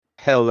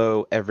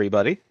Hello,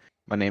 everybody.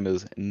 My name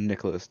is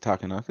Nicholas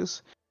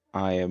Takanakis.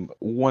 I am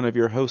one of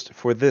your hosts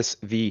for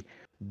the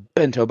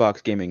Bento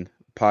Box Gaming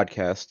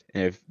podcast.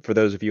 And for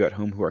those of you at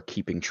home who are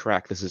keeping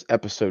track, this is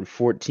episode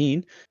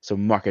 14, so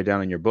mark it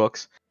down in your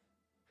books.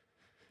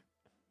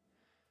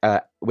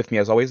 With me,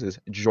 as always, is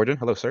Jordan.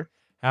 Hello, sir.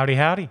 Howdy,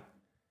 howdy.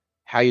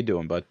 How you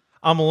doing, bud?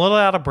 I'm a little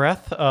out of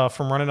breath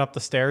from running up the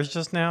stairs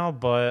just now,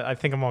 but I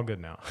think I'm all good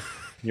now.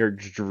 You're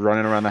just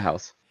running around the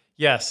house.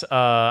 Yes,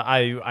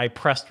 I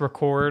pressed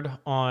record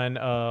on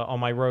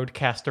my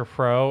Rodecaster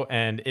Pro,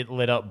 and it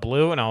lit up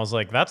blue, and I was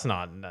like, "That's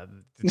not.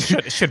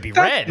 It should be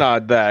red.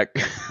 Not that.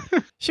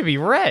 Should be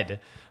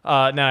red."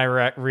 Then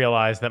I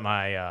realized that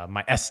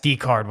my SD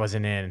card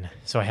wasn't in,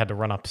 so I had to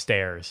run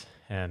upstairs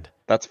and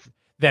That's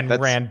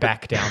ran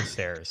back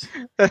downstairs.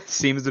 That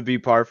seems to be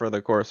par for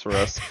the course for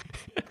us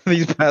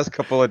these past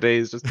couple of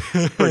days, just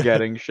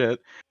forgetting shit.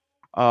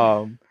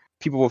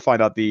 People will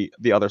find out the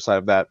other side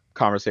of that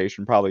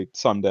conversation probably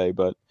someday,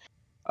 but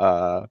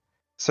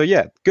so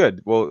yeah,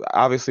 good. Well,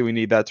 obviously we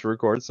need that to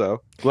record,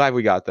 so glad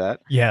we got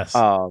that. Yes.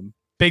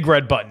 Big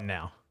red button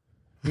now.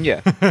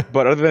 Yeah.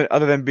 But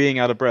other than being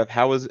out of breath,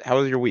 how was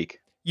your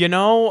week? You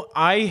know,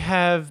 I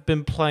have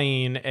been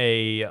playing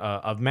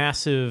a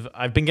massive.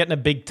 I've been getting a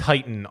big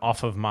Titan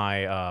off of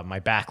my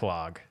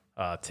backlog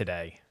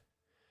today.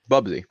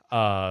 Bubsy.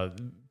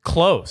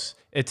 Close.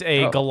 It's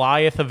a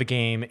Goliath of a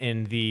game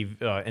in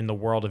the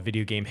world of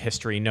video game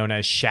history, known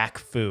as Shaq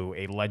Fu,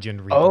 a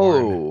Legend Reborn.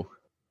 Oh,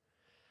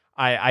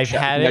 I've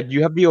had it.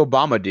 You have the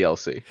Obama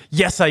DLC.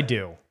 Yes, I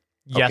do.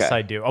 Yes, Okay.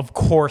 I do. Of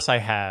course, I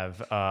have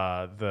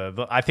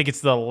the. I think it's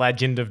the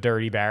Legend of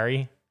Dirty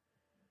Barry.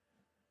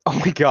 Oh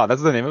my god,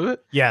 that's the name of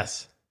it?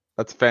 Yes.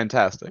 That's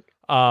fantastic.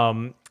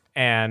 And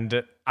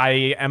I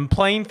am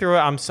playing through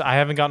it. I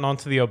haven't gotten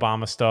onto the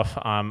Obama stuff.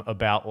 I'm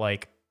about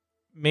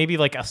maybe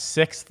a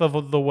sixth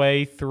of the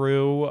way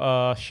through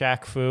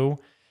Shaq Fu,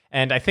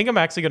 and I think I'm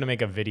actually going to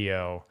make a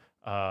video,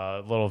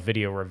 little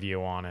video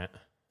review on it.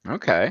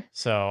 Okay.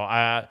 So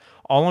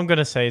all I'm going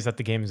to say is that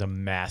the game is a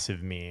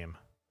massive meme.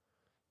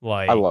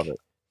 I love it.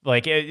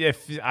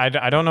 If I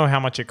don't know how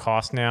much it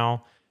costs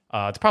now.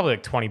 It's probably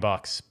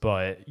 $20,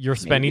 but you're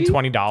spending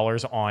Maybe?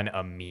 $20 on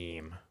a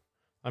meme.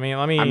 I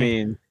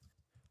mean,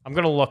 I'm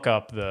gonna look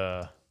up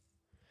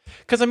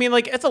because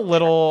it's a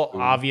little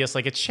obvious.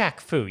 It's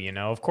Shaq Fu,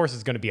 Of course,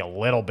 it's gonna be a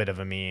little bit of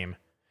a meme.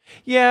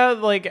 Yeah,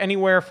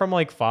 anywhere from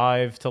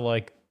 $5 to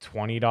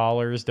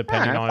 $20,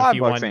 depending on if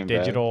you want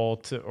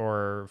digital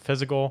or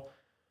physical.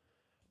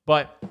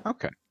 But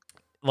okay,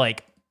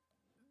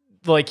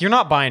 you're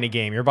not buying a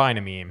game; you're buying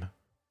a meme.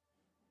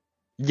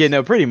 Yeah,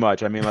 no, pretty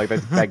much. I mean,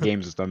 that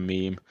game's just a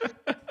meme.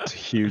 It's a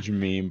huge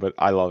meme, but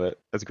I love it.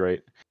 That's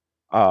great.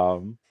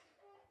 That's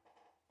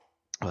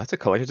a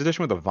collector's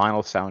edition with a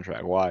vinyl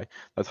soundtrack. Why?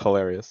 That's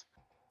hilarious.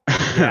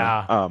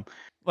 Yeah.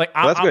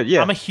 That's good.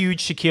 Yeah, I'm a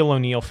huge Shaquille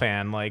O'Neal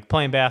fan.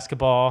 Playing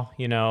basketball,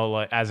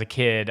 as a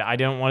kid, I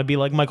didn't want to be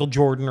like Michael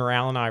Jordan or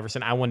Allen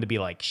Iverson. I wanted to be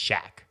like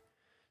Shaq.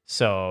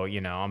 So,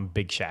 I'm a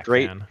big Shaq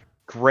fan.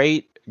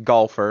 Great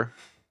golfer.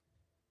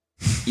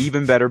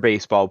 Even better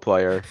baseball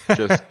player,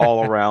 just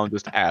all around,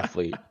 just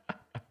athlete.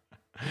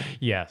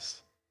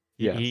 Yes.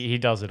 He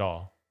does it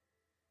all.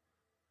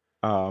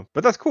 But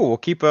that's cool. We'll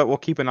keep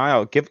an eye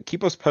out.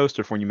 Keep us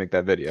posted when you make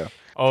that video.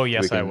 Oh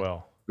yes, I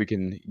will. We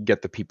can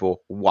get the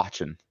people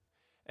watching.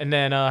 And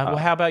then,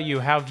 how about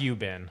you? How have you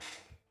been?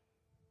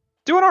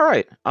 Doing all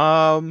right.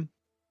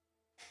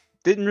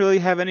 Didn't really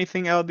have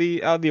anything out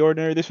of the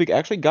ordinary this week. I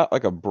actually got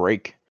a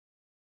break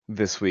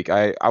this week.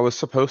 I was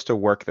supposed to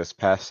work this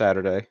past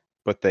Saturday,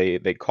 but they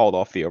called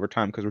off the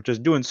overtime because we're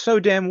just doing so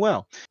damn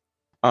well.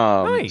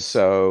 Nice.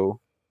 So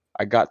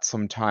I got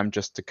some time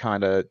just to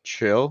kind of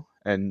chill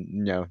and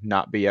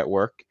not be at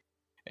work,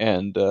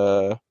 and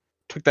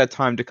took that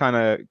time to kind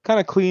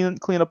of clean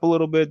up a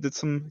little bit. Did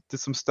some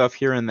stuff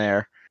here and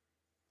there.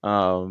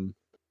 Got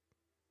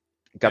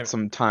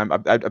some time.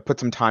 I put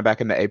some time back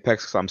into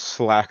Apex because I'm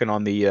slacking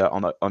on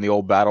the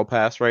old battle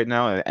pass right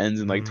now, and it ends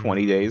in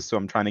 20 days. So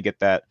I'm trying to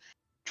get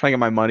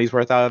my money's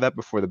worth out of that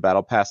before the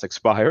battle pass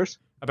expires.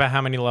 About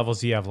how many levels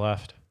do you have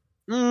left?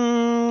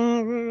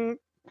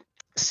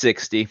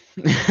 60.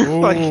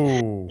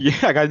 Ooh. Yeah,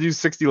 I gotta do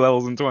 60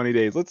 levels in 20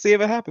 days. Let's see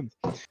if it happens.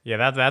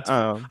 Yeah, that's.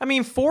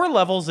 4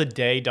 levels a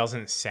day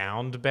doesn't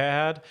sound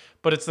bad,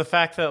 but it's the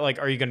fact that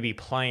are you going to be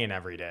playing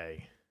every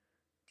day?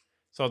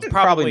 So it's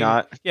probably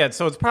not. Yeah,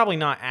 so it's probably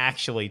not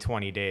actually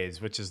 20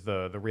 days, which is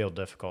the real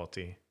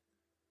difficulty.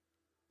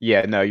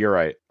 Yeah, no, you're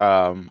right.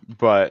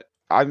 But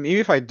even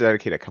if I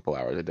dedicate a couple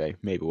hours a day,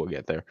 maybe we'll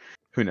get there.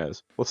 Who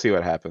knows? We'll see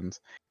what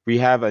happens. We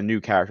have a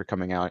new character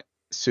coming out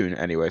soon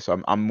anyway,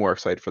 so I'm more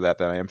excited for that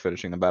than I am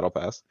finishing the battle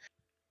pass.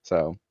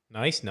 So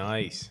nice.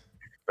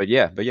 But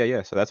yeah.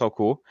 So that's all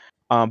cool.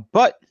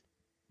 But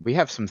we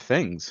have some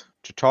things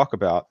to talk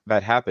about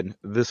that happened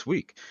this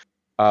week.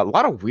 A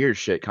lot of weird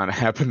shit kind of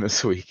happened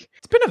this week.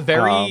 It's been a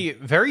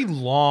very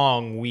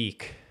long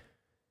week.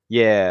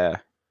 Yeah.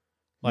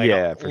 For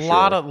sure.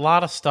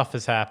 lot of stuff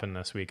has happened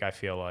this week, I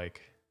feel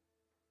like.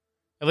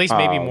 At least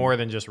maybe more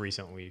than just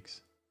recent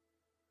weeks.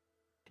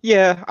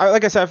 Yeah,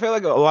 like I said, I feel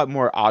like a lot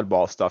more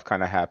oddball stuff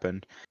kind of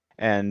happened,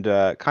 and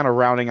kind of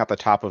rounding out the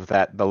top of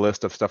that, the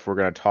list of stuff we're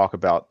going to talk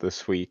about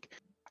this week.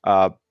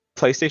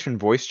 PlayStation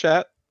voice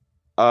chat,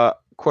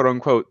 quote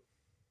unquote,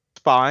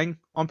 spying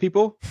on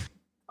people.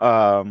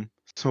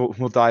 So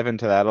we'll dive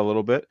into that a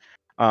little bit.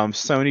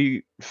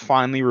 Sony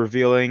finally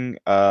revealing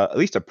at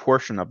least a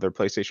portion of their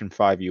PlayStation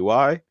 5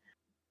 UI.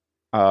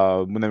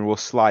 And then we'll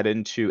slide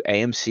into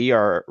AMC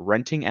are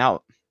renting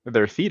out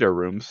their theater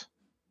rooms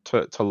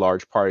to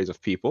large parties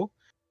of people.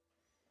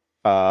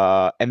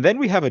 And then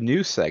we have a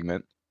news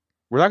segment.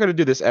 We're not going to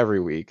do this every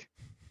week,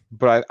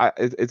 but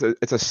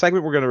it's a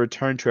segment we're going to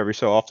return to every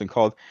so often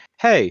called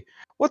 "Hey,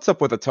 what's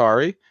up with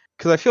Atari?"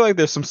 Because I feel like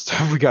there's some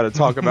stuff we got to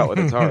talk about with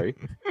Atari.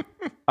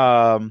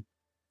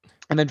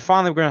 And then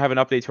finally, we're going to have an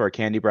update to our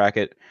candy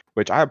bracket,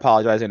 which I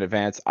apologize in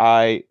advance.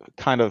 I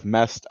kind of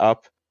messed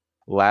up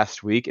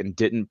last week and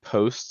didn't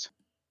post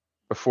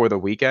before the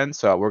weekend,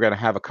 so we're going to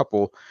have a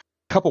couple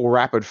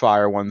rapid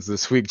fire ones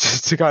this week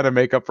just to kind of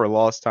make up for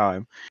lost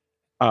time.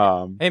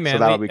 Hey man, so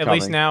that'll be at coming.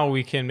 least now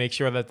we can make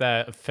sure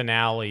that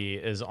finale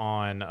is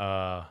on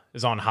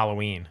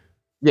Halloween.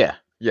 Yeah.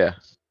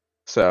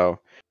 So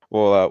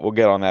we'll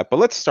get on that, but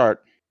let's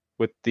start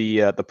with the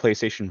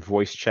PlayStation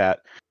voice chat,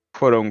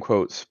 quote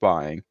unquote,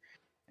 spying,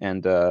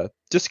 and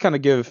just kind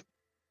of give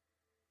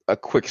a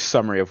quick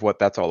summary of what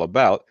that's all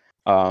about.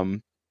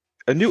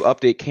 A new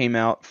update came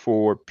out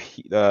for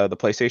the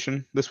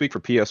PlayStation this week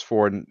for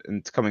PS4, and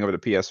it's coming over to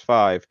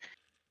PS5.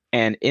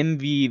 And in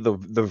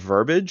the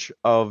verbiage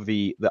of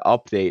the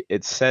update,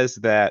 it says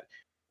that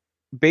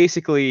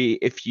basically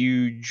if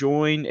you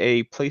join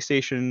a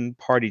PlayStation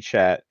party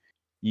chat,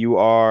 you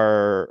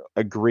are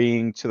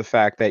agreeing to the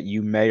fact that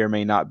you may or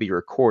may not be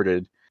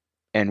recorded,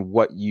 and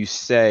what you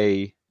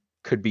say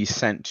could be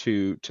sent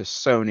to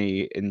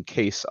Sony in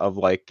case of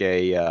like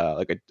a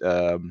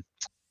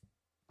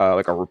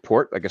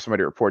report, like if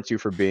somebody reports you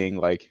for being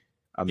like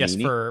a yes,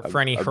 meanie, for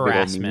any a big old meanie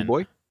harassment.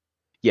 boy.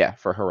 Yeah,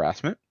 for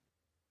harassment.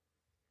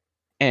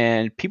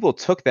 And people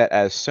took that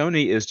as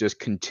Sony is just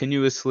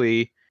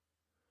continuously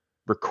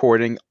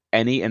recording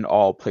any and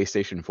all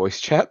PlayStation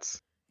voice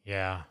chats.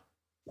 Yeah.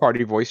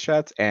 Party voice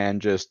chats, and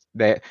just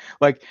they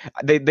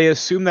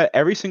assume that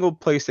every single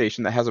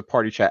PlayStation that has a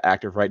party chat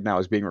active right now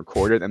is being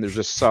recorded, and there's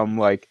just some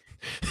like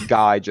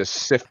guy just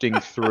sifting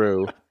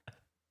through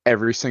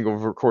every single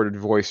recorded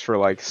voice for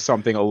like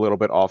something a little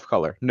bit off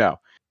color. No,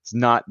 it's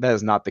not. That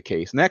is not the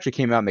case. And they actually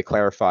came out and they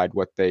clarified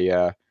what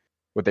they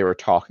were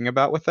talking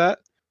about with that.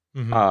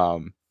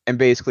 Mm-hmm. And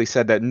basically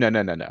said that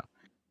no.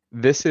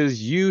 This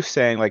is you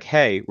saying like,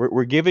 hey,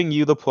 we're giving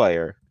you the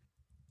player,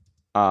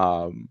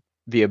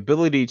 the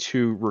ability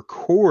to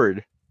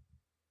record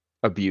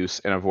abuse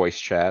in a voice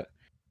chat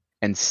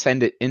and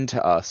send it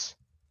into us.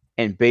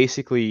 And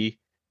basically,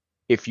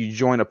 if you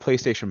join a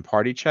PlayStation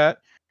party chat,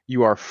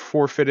 you are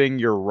forfeiting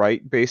your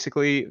right,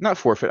 basically. Not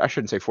forfeit, I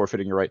shouldn't say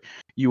forfeiting your right.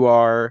 You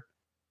are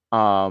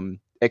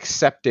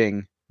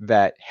accepting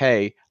that,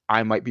 hey,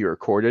 I might be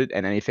recorded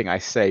and anything I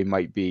say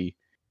might be,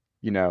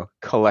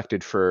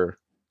 collected for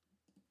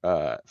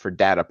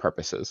data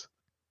purposes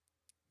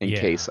in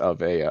case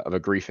of a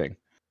griefing.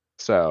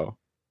 So,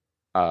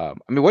 I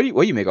mean, what do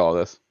you make of all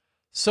this?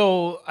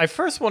 So I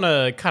first want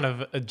to kind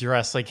of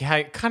address like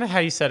how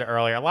you said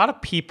earlier. A lot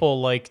of people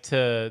like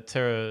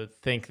to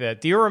think that.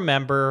 Do you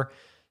remember?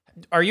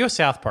 Are you a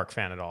South Park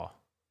fan at all?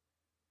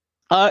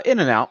 In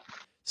and out.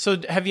 So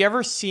have you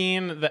ever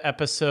seen the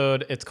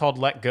episode? It's called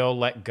 "Let Go,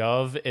 Let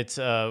Gov." It's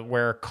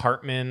where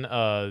Cartman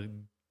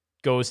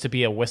goes to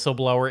be a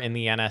whistleblower in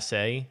the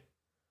NSA.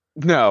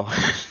 No,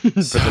 but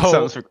it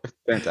sounds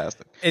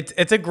fantastic.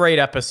 It's a great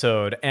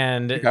episode,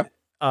 and okay.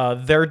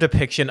 Their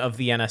depiction of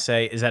the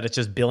NSA is that it's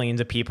just billions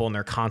of people, and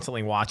they're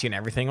constantly watching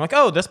everything. Like,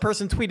 oh, this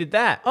person tweeted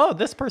that. Oh,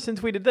 this person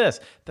tweeted this.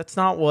 That's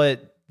not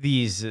what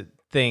these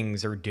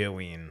things are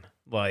doing.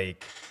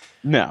 Like,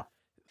 no.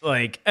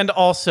 Like, and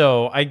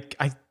also, I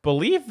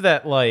believe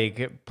that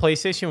like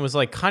PlayStation was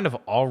like kind of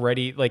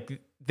already like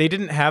they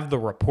didn't have the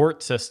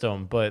report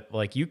system, but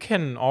like you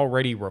can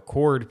already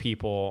record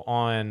people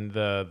on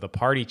the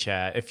party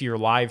chat if you're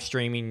live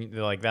streaming.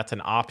 Like that's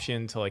an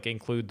option to like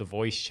include the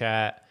voice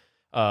chat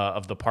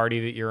of the party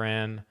that you're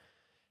in.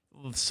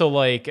 So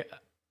like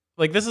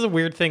this is a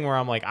weird thing where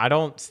I'm like I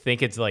don't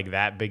think it's like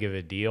that big of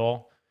a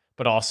deal,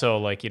 but also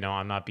like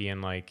I'm not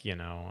being like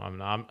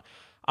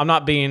I'm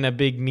not being a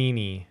big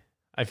meanie.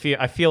 I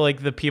feel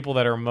like the people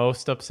that are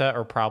most upset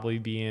are probably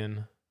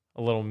being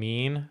a little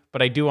mean,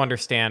 but I do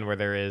understand where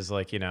there is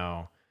like,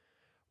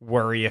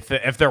 worry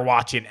if they're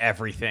watching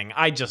everything.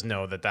 I just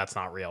know that that's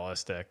not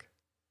realistic.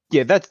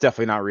 Yeah, that's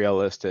definitely not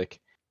realistic.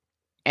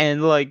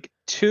 And like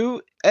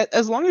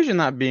as long as you're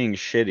not being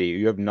shitty,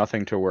 you have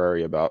nothing to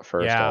worry about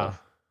first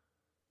off.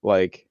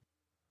 Like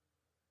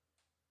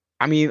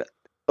I mean,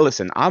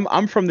 listen,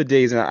 I'm from the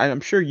days, and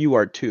I'm sure you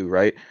are too,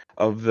 right?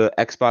 Of the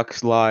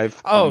Xbox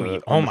Live. Oh,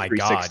 on the my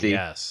 360, God,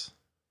 yes.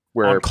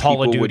 Where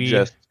Call of Duty would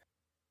just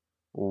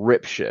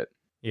rip shit.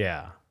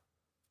 Yeah,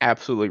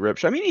 absolutely rip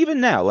shit. I mean,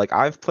 even now, like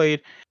I've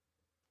played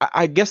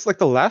I guess like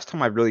the last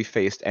time I really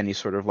faced any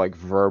sort of like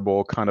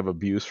verbal kind of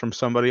abuse from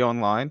somebody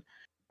online,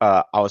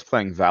 I was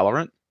playing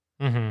Valorant.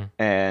 Mm-hmm.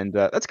 And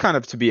that's kind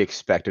of to be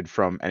expected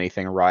from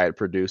anything Riot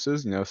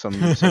produces. You know, some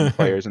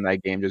players in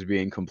that game just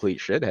being complete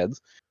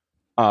shitheads,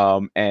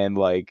 and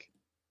like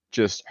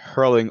just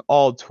hurling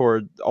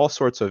toward all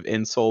sorts of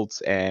insults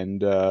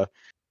and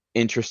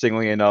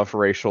interestingly enough,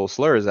 racial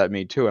slurs at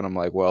me too. And I'm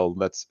like, well,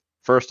 that's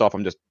first off,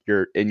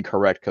 you're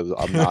incorrect because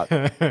I'm not.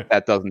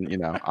 That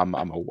doesn't, I'm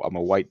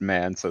a white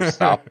man, so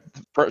stop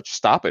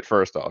it.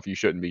 First off, you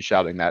shouldn't be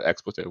shouting that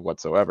expletive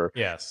whatsoever.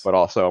 Yes. But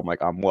also, I'm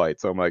like, I'm white,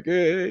 so I'm like,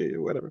 hey,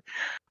 whatever.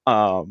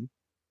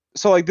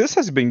 So like this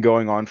has been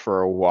going on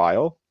for a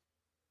while,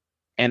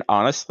 and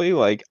honestly,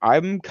 like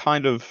I'm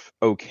kind of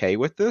okay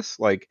with this.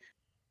 Like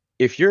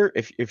if you're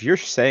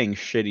saying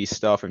shitty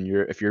stuff and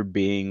if you're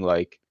being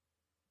like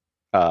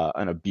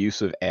an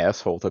abusive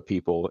asshole to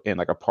people in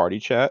like a party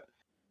chat,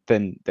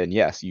 then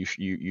yes, you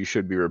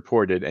should be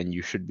reported and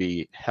you should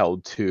be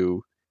held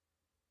to,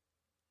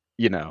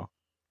 you know,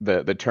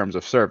 the terms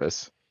of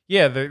service.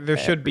 Yeah, there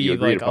should that you be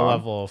agreed like a upon.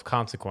 level of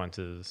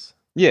consequences.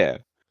 Yeah,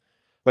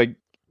 like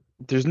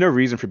there's no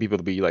reason for people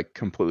to be like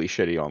completely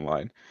shitty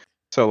online.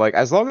 So like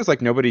as long as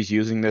like nobody's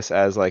using this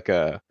as like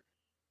an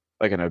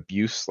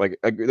abuse,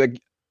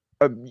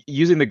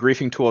 using the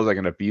griefing tool as like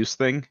an abuse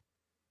thing,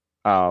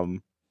 I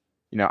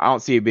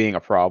don't see it being a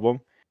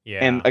problem.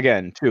 And Yeah.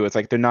 again, too, it's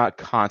like they're not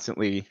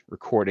constantly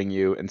recording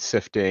you and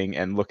sifting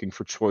and looking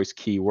for choice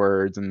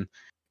keywords and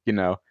you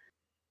know.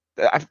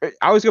 I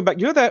always go back.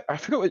 You know that I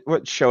forget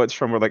what show it's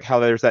from, where like how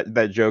there's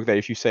that joke that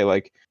if you say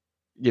like,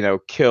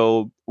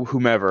 kill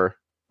whomever,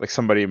 like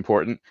somebody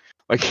important,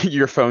 like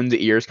your phone's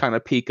ears kind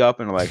of peak up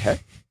and are like, hey,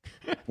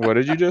 what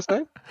did you just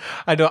say?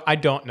 I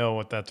don't know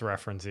what that's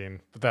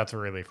referencing, but that's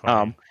really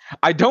funny.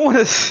 I don't want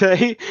to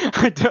say.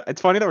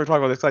 It's funny that we're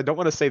talking about this, 'cause I don't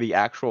want to say the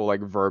actual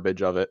like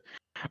verbiage of it.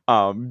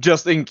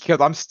 Just in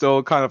because I'm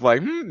still kind of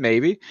like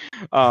maybe.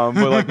 But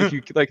like if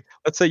you like,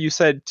 let's say you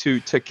said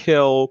to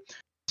kill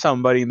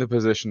somebody in the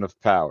position of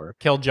power,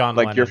 Kill John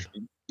like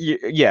Lennon.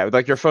 yeah,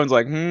 like your phone's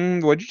like,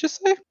 what'd you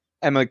just say?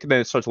 And like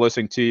then it starts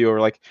listening to you, or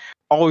like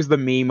always the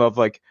meme of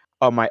like,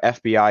 oh, my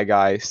FBI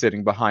guy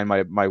sitting behind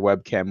my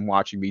webcam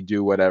watching me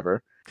do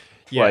whatever.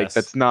 Like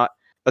Yes.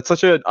 that's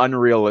such an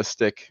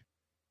unrealistic.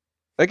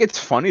 Like it's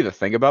funny to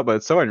think about, but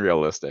it's so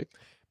unrealistic.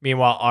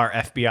 Meanwhile, our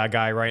FBI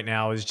guy right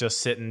now is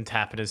just sitting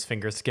tapping his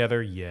fingers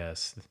together.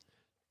 Yes.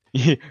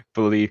 Don't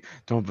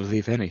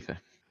believe anything.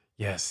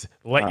 Yes.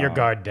 Let your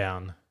guard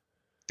down.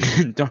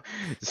 Don't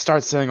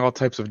start saying all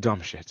types of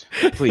dumb shit,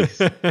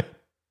 please.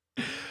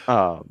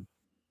 But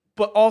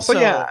also,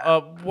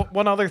 yeah.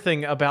 one other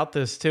thing about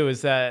this too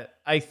is that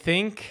I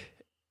think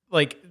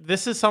like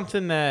this is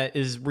something that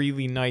is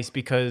really nice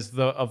because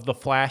of the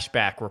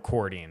flashback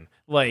recording.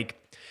 Like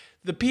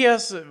the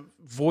PS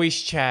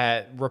voice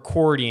chat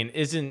recording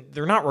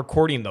they're not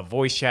recording the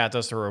voice chat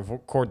just to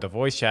record the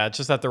voice chat. It's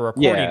just that they're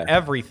recording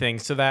everything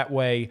so that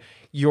way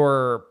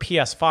your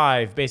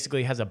PS5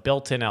 basically has a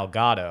built-in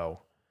Elgato.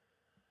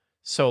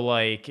 So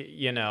like,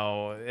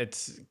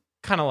 it's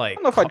kind of like, I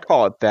don't know if I'd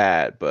call it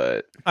that,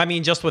 but I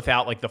mean, just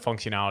without like the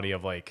functionality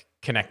of like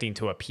connecting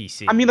to a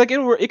PC. I mean, like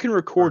it can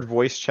record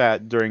voice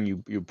chat during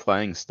you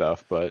playing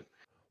stuff, but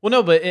well,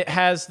 no, but it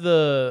has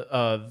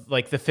the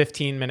like the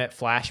 15-minute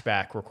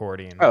flashback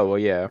recording. Oh well,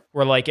 yeah.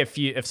 Where like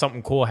if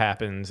something cool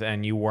happens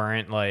and you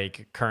weren't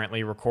like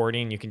currently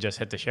recording, you can just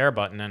hit the share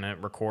button and it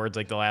records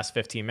like the last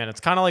 15 minutes.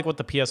 Kind of like what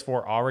the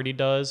PS4 already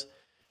does.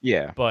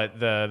 Yeah. But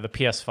the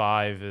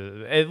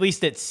PS5, at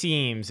least it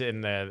seems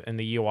in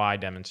the UI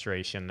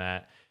demonstration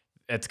that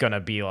it's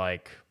gonna be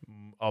like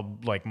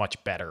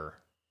much better,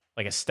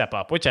 like a step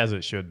up, which as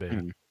it should be.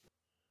 Mm.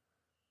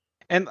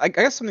 And I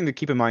guess something to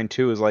keep in mind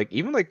too is like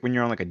even like when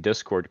you're on like a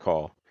Discord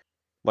call,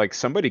 like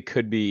somebody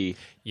could be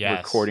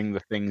recording the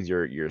things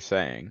you're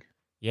saying.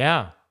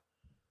 Yeah.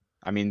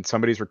 I mean,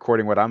 somebody's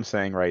recording what I'm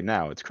saying right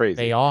now. It's crazy.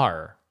 They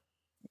are.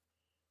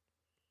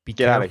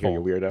 Get out of here, you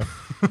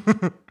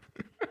weirdo.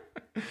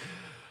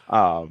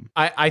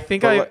 I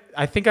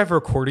think I've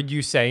recorded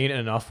you saying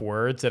enough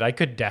words that I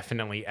could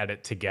definitely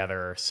edit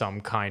together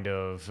some kind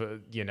of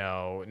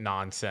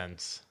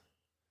nonsense.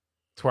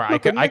 To where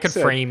I could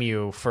frame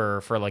you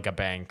for like a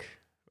bank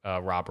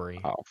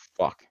robbery. Oh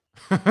fuck.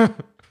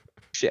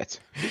 Shit.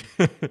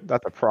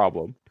 That's a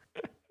problem.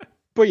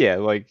 But yeah,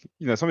 like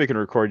somebody can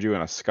record you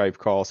in a Skype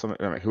call.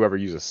 Whoever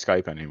uses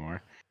Skype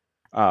anymore.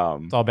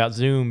 It's all about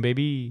Zoom,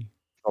 baby.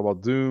 All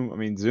about Zoom. I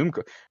mean,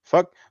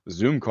 fuck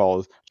Zoom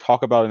calls.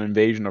 Talk about an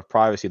invasion of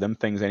privacy. Them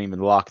things ain't even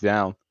locked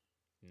down.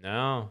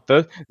 No.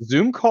 The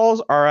Zoom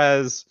calls are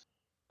as,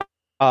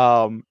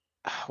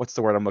 what's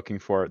the word I'm looking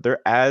for?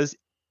 They're as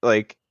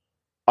like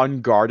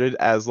unguarded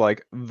as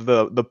like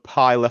the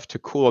pie left to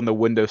cool on the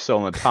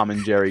windowsill in a Tom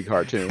and Jerry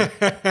cartoon.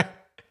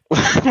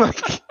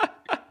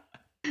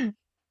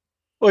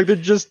 like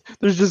there's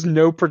just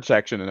no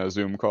protection in a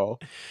Zoom call,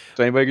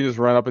 so anybody can just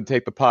run up and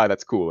take the pie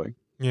that's cooling.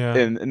 Yeah.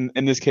 In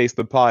this case,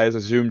 the pie is a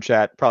Zoom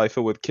chat, probably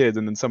filled with kids,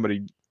 and then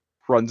somebody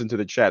runs into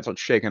the chat,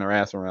 starts shaking her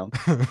ass around.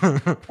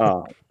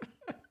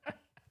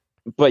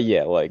 But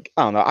yeah, like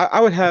I don't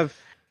know.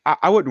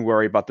 I wouldn't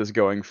worry about this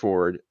going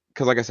forward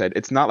because, like I said,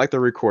 it's not like they're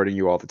recording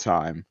you all the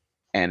time,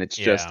 and it's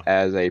just Yeah.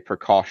 as a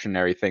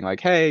precautionary thing. Like,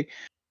 hey,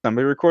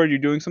 somebody recorded you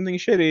doing something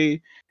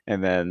shitty,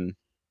 and then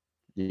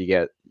you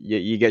get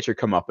your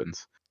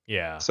comeuppance.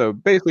 Yeah. So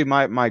basically,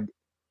 my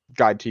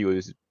guide to you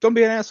is don't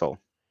be an asshole.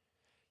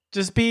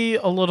 Just be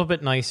a little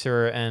bit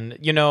nicer, and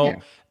Yeah.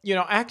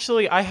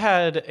 actually I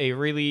had a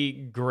really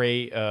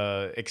great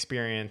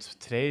experience.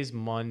 Today's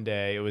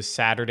Monday. It was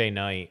Saturday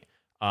night.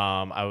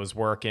 I was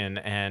working,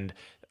 and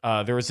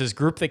there was this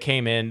group that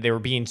came in. They were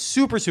being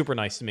super super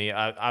nice to me.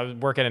 I was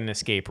working at an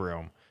escape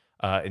room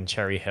in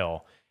Cherry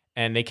Hill,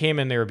 and they came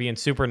in. They were being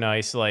super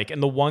nice, like,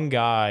 and the one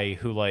guy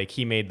who, like,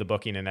 he made the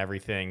booking and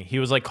everything, he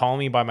was like calling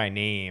me by my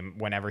name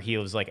whenever he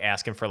was like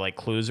asking for like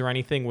clues or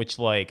anything, which,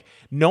 like,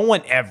 no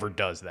one ever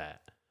does that.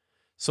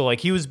 So,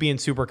 like, he was being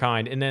super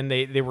kind, and then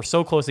they were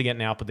so close to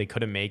getting out, but they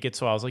couldn't make it.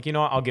 So I was like, you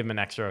know what? I'll give him an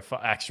extra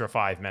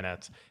 5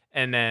 minutes,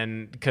 and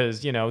then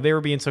because they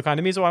were being so kind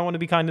to me, so I want to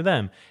be kind to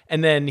them.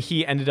 And then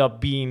he ended up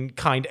being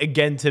kind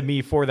again to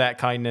me for that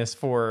kindness.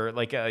 For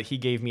like, he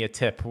gave me a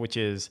tip, which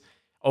is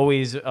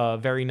always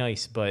very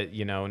nice, but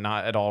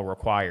not at all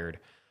required.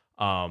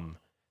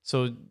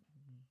 So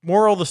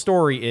moral of the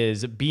story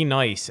is be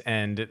nice,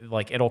 and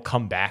like it'll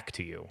come back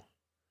to you,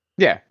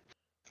 Yeah.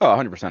 Oh,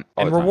 100%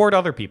 all and the time. reward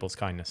other people's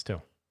kindness too.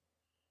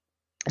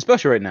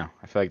 Especially right now.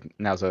 I feel like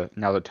now's a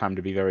time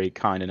to be very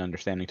kind and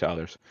understanding to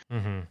others.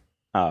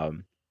 Mm-hmm.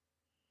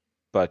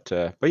 But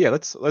yeah,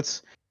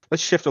 let's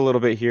shift a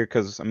little bit here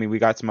because I mean we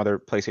got some other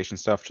PlayStation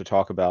stuff to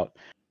talk about.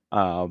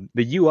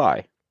 The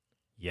UI.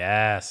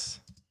 Yes.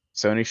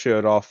 Sony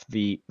showed off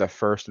the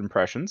first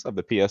impressions of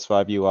the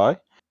PS5 UI.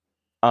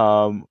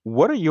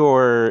 What are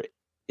your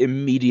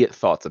immediate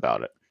thoughts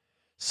about it?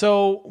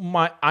 So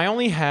I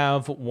only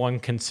have one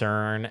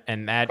concern,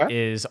 and that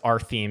Okay. is, are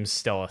themes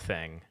still a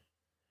thing?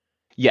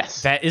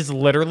 Yes, That is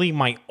literally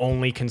my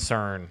only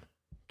concern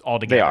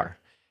they are.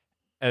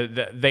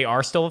 altogether. They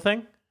are still a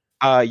thing?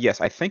 Yes,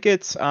 I think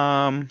it's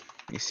let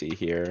me see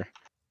here.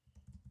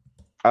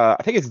 I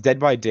think it's Dead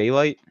by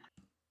Daylight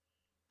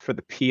for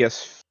the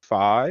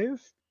PS5.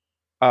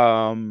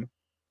 Um,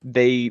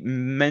 they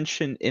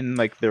mentioned in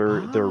like their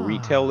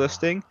retail Ah.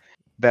 listing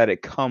that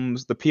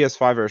the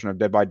PS5 version of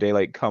Dead by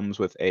Daylight comes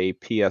with a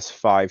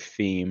PS5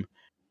 theme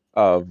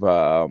of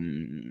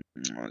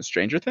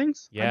Stranger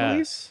Things, I believe.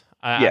 Yes.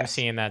 I'm Yes.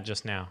 seeing that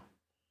just now.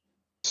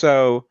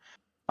 So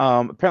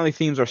apparently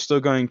themes are still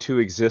going to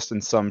exist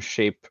in some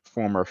shape,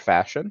 form, or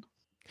fashion.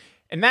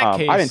 In that I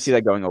didn't see case,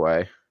 that going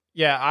away.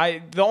 yeah,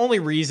 the only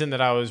reason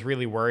that I was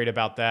really worried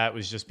about that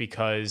was just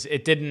because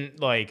it didn't,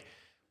 like,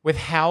 with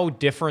how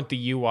different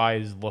the UI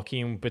is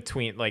looking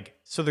between, like,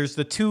 so there's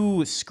the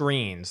two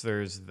screens.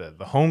 There's the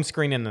home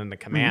screen and then the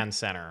Mhm. command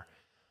center.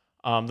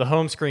 The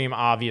home screen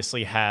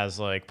obviously has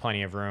like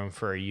plenty of room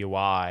for a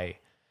UI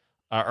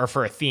or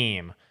for a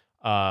theme.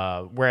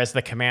 Whereas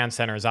the command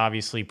center is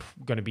obviously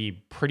going to be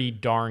pretty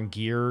darn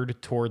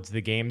geared towards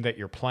the game that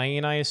you're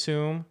playing, I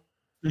assume.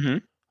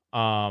 Mhm.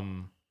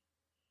 Um,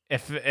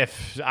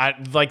 if I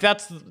like,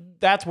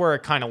 that's where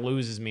it kind of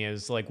loses me,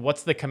 is like,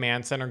 what's the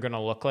command center going to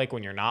look like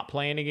when you're not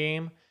playing a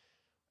game?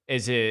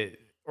 Is it,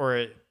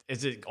 or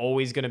is it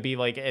always going to be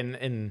like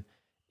in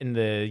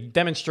the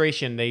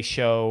demonstration they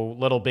show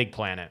Little Big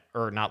Planet,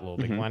 or not Little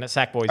Big Mhm. Planet,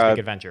 Sackboy's Big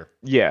Adventure.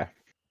 Yeah.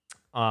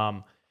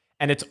 Um,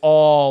 and it's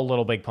all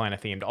Little Big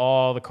Planet themed.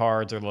 All the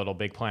cards are Little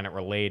Big Planet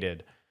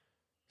related.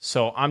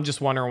 So I'm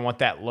just wondering what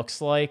that looks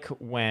like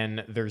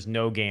when there's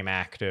no game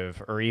active,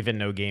 or even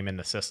no game in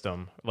the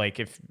system. Like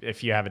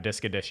if you have a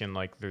disc edition,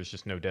 like there's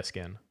just no disc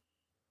in.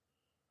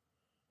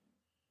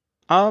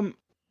 Um,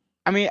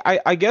 I mean,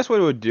 I guess what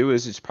it would do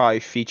is it's probably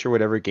feature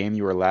whatever game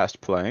you were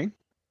last playing,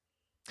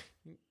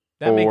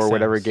 That makes or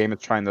whatever sense. game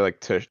it's trying to like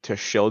to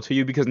show to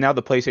you, because now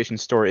the PlayStation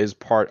Store is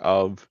part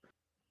of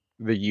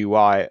the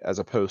UI as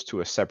opposed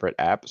to a separate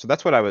app. So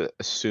that's what I would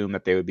assume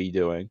that they would be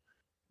doing.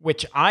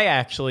 Which I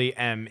actually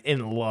am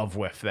in love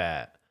with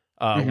that.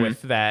 Hmm.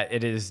 With that,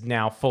 it is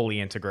now fully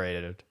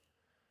integrated.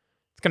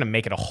 It's gonna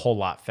make it a whole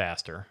lot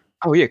faster.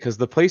 Oh yeah, because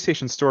the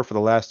PlayStation Store for the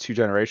last two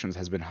generations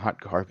has been hot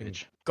And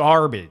garbage.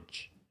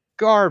 garbage.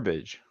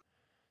 Garbage.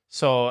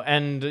 So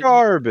and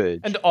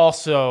Garbage.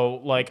 also,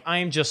 like,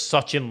 I'm just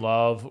such in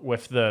love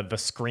with the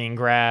screen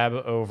grab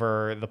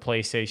over the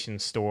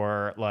PlayStation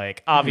Store. Like,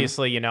 Hmm.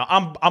 obviously,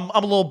 I'm a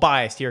little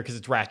biased here because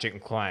it's Ratchet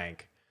and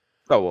Clank.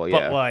 Oh well,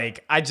 But yeah.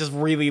 like, I just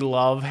really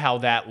love how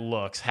that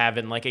looks,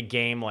 having like a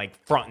game like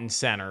front and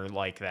center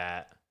like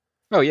that.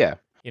 Oh yeah.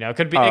 It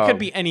could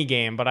be any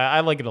game, but I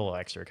like it a little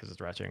extra because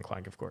it's Ratchet and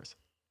Clank, of course.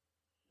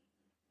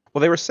 Well,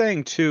 they were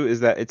saying too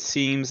is that it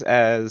seems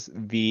as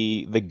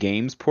the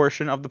games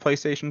portion of the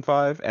PlayStation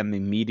 5 and the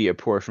media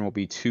portion will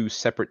be two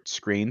separate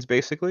screens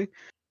basically.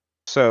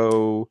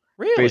 So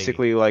Really?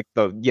 basically like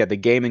the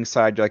gaming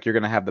side, like you're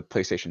gonna have the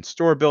PlayStation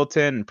Store built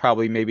in, and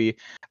probably maybe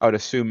I would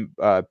assume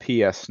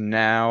PS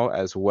Now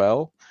as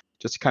well,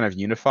 just to kind of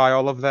unify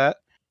all of that.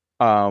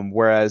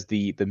 Whereas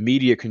the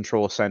media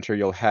control center,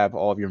 you'll have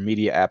all of your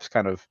media apps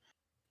kind of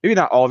maybe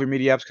not all of your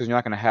media apps because you're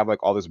not going to have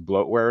like all this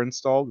bloatware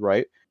installed,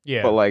 right?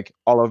 Yeah. But like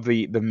all of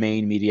the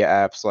main media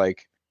apps,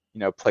 like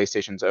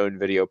PlayStation's own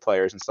video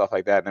players and stuff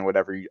like that, and then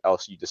whatever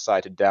else you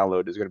decide to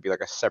download is going to be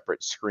like a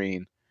separate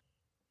screen,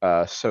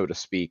 so to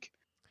speak,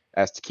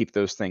 as to keep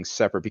those things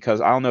separate.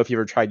 Because I don't know if you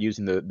ever tried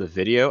using the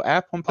video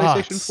app on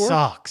PlayStation 4.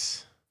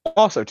 Sucks.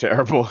 Also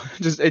terrible.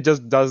 It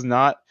just does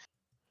not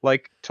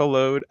like to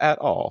load at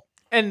all.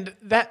 And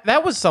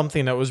that was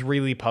something that was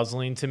really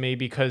puzzling to me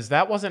because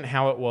that wasn't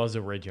how it was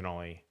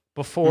originally.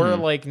 Before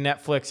like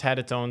Netflix had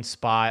its own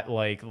spot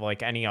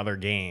like any other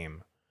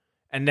game.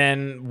 And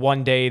then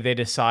one day they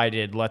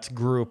decided, let's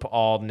group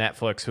all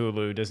Netflix,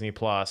 Hulu, Disney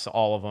Plus,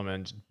 all of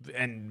them,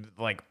 and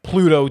like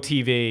Pluto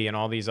TV and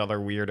all these other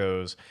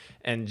weirdos,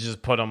 and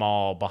just put them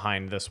all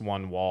behind this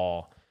one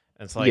wall.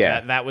 It's like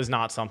that was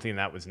not something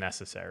that was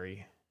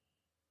necessary.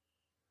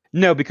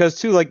 No, because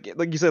too, like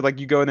you said, like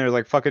you go in there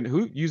like fucking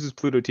who uses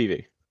Pluto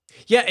TV?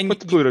 Yeah, and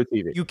what's Pluto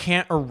TV? You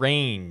can't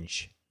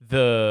arrange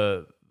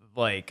the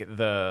you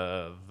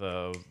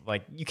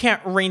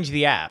can't arrange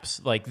the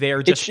apps. Like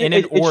they're just in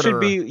an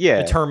order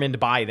determined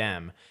by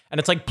them. And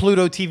it's like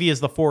Pluto TV is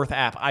the fourth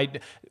app.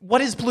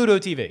 What is Pluto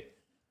TV?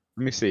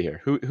 Let me see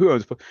here. Who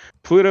owns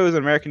Pluto? Is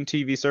an American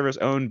TV service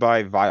owned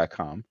by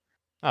Viacom.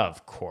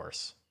 Of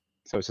course.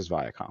 So it says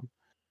Viacom.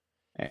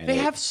 And they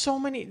have so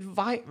many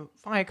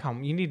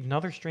Viacom. You need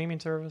another streaming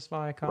service,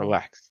 Viacom.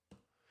 Relax.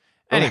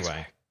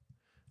 Anyway.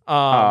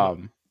 But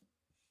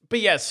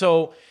yeah,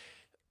 so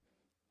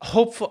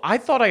hopefully, I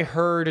thought I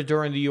heard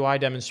during the UI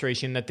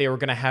demonstration that they were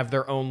going to have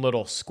their own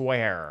little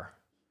square.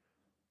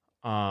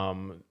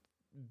 So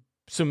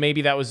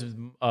maybe that was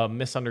a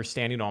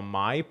misunderstanding on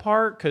my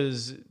part,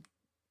 because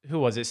who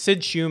was it?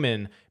 Sid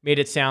Schumann made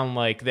it sound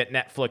like that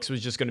Netflix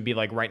was just going to be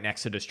like right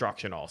next to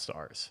Destruction All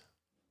Stars.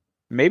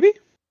 Maybe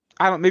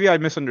maybe I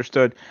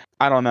misunderstood.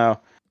 I don't know.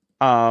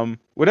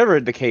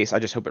 Whatever the case, I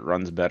just hope it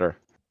runs better.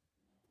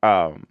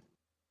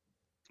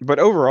 But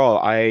overall,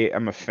 I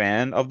am a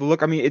fan of the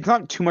look. I mean, it's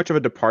not too much of a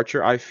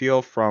departure, I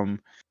feel,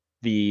 from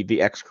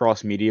the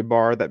X-Cross media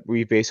bar that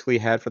we basically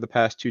had for the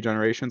past 2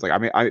 generations. Like, I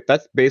mean,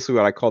 that's basically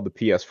what I called the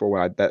PS4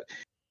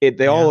 when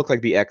they all look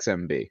like the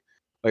XMB.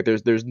 Like,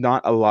 there's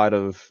not a lot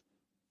of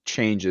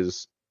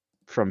changes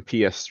from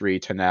PS3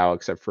 to now,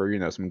 except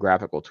for some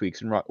graphical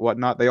tweaks and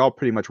whatnot. They all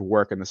pretty much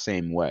work in the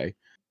same way.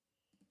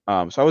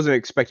 So I wasn't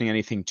expecting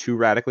anything too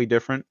radically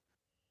different,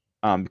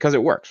 because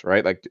it works,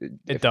 right? Like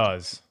it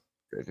does.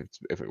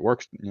 If it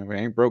works, if it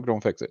ain't broke,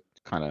 don't fix it.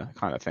 Kind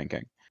of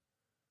thinking.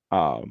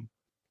 But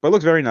it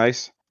looks very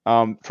nice.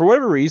 For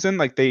whatever reason,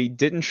 like they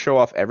didn't show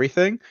off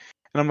everything,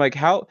 and I'm like,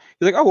 how?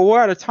 He's like, oh well, we're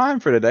out of time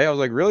for today. I was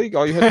like, really?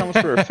 All you had time was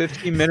for a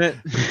 15-minute,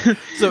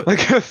 like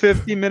a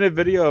 15-minute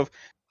video of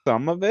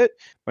some of it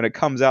when it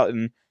comes out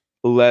in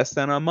less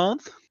than a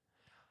month.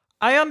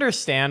 I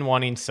understand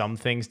wanting some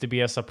things to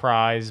be a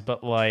surprise,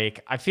 but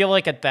like I feel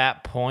like at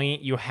that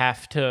point you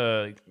have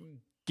to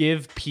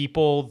give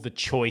people the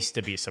choice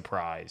to be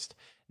surprised,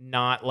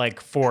 not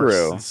like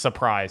force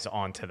surprise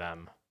onto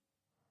them.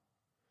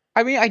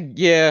 I mean, I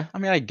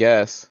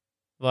guess.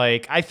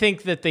 Like, I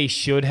think that they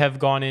should have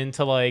gone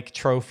into like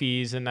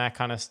trophies and that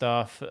kind of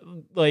stuff.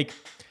 Like,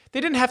 they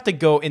didn't have to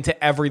go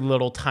into every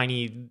little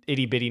tiny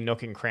itty bitty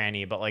nook and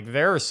cranny, but like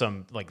there are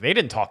some, like they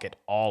didn't talk at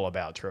all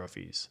about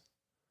trophies.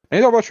 They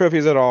didn't talk about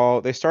trophies at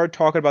all. They started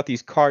talking about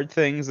these card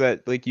things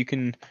that like you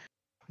can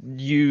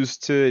use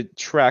to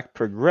track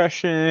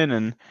progression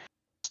and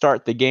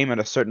start the game at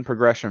a certain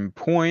progression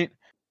point.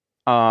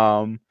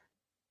 The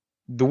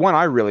one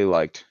I really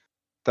liked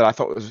that I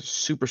thought was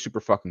super,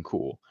 super fucking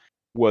cool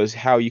was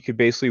how you could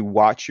basically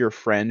watch your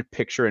friend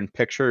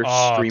picture-in-picture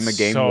stream a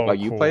game while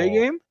you play a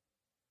game.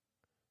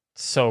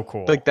 So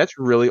cool. Like that's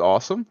really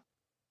awesome.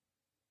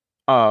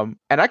 And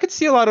I could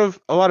see a lot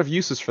of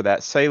uses for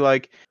that. Say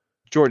like,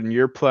 Jordan,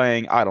 you're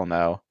playing, I don't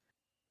know,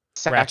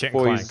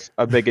 Sackboy's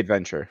A Big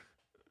Adventure.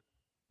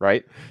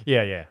 Right?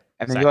 Yeah.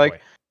 And then you're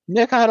like,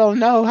 Nick, I don't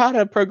know how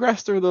to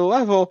progress through the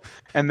level.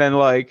 And then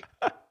like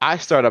I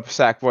start up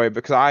Sackboy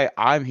because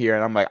I'm here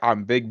and I'm like,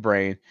 I'm big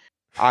brain.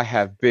 I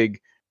have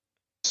big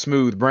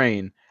smooth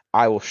brain.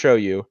 I will show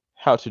you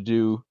how to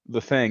do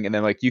the thing. And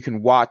then like you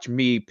can watch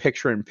me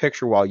picture in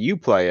picture while you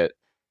play it,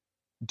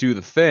 do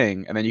the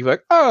thing, and then you're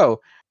like,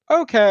 oh,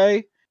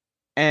 okay.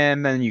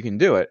 And then you can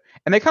do it.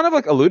 And they kind of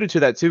like alluded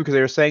to that too, because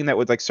they were saying that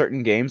with like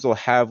certain games they'll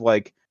have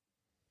like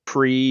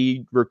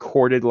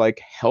pre-recorded like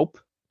help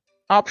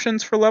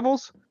options for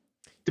levels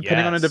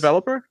depending on a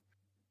developer.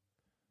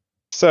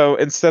 So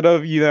instead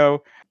of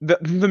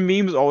the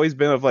meme's always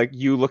been of like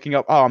you looking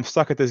up, oh, I'm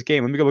stuck at this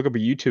game, let me go look up a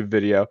YouTube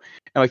video,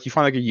 and like you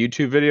find like a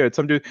YouTube video and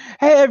some dude,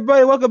 hey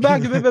everybody, welcome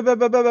back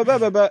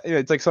to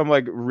it's like some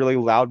like really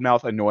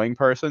loudmouth annoying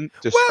person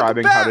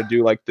describing how to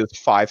do like this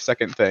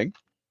 5-second thing.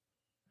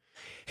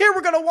 Here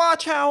we're gonna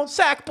watch how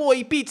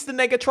Sackboy beats the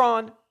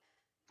Negatron.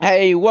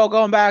 Hey,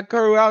 welcome back,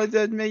 crew.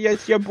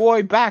 It's your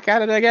boy back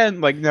at it again.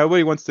 Like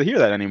nobody wants to hear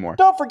that anymore.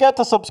 Don't forget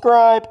to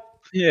subscribe.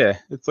 Yeah,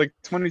 it's like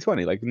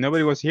 2020. Like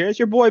nobody wants to hear. It's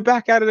your boy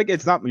back at it again.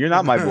 You're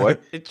not my boy.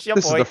 It's your boy.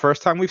 This is the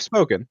first time we've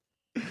spoken.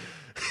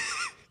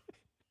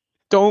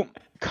 Don't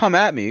come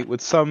at me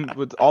with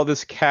all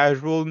this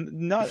casual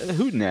not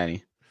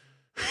hootenanny.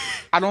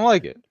 I don't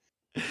like it.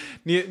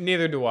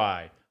 Neither do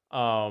I.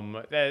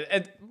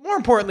 More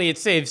importantly, it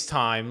saves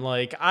time.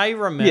 Like I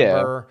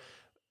remember,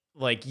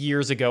 like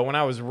years ago when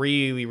I was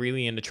really,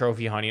 really into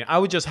trophy hunting, I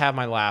would just have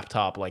my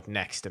laptop like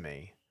next to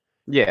me.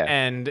 Yeah.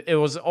 And it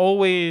was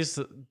always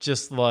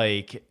just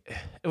like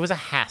it was a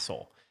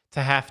hassle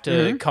to have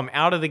to come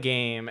out of the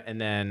game and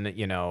then,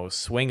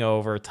 swing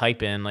over,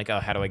 type in like, oh,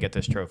 how do I get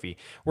this trophy?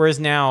 Whereas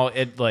now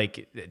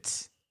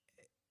it's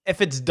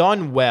if it's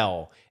done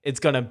well, it's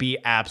gonna be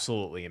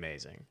absolutely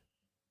amazing.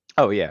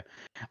 Oh yeah.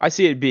 I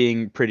see it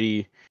being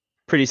pretty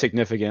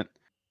significant.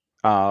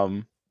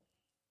 So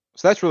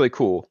that's really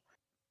cool.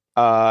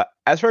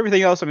 As for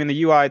everything else, I mean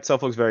the UI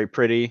itself looks very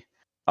pretty.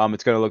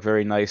 It's going to look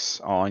very nice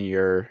on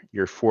your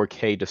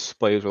 4K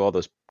displays with all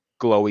those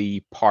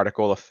glowy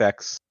particle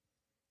effects.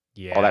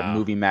 Yeah. All that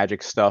movie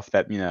magic stuff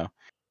that,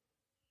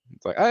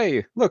 it's like,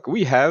 hey, look,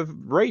 we have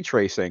ray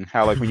tracing.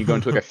 How like when you go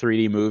into like a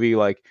 3D movie,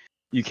 like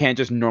you can't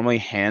just normally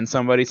hand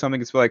somebody something.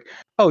 It's like,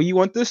 oh, you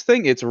want this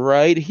thing? It's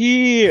right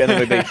here. And then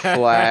like, they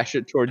flash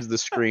it towards the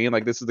screen.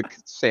 Like this is the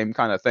same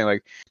kind of thing.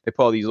 Like they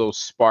put all these little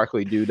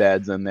sparkly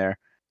doodads in there.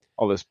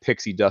 All this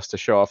pixie dust to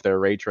show off their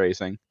ray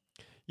tracing.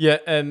 Yeah,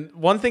 and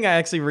one thing I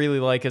actually really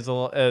like is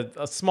a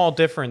small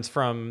difference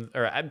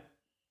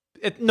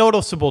a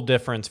noticeable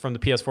difference from the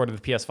PS4 to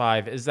the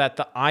PS5 is that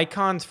the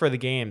icons for the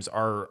games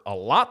are a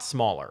lot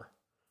smaller.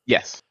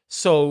 Yes.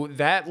 So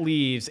that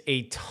leaves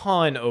a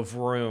ton of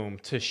room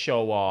to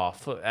show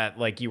off,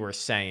 like you were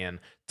saying.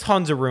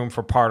 Tons of room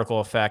for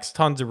particle effects,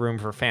 tons of room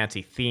for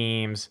fancy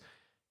themes,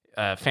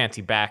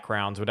 fancy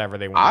backgrounds, whatever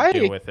they want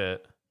to do with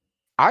it.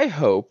 I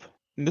hope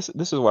this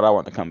is what I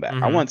want to come back.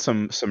 I want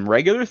some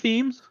regular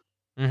themes.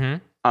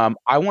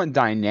 I want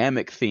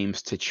dynamic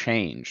themes to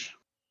change.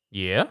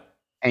 Yeah.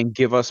 And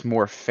give us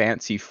more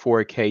fancy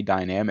 4K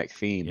dynamic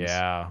themes.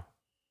 Yeah.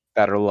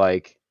 That are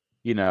like,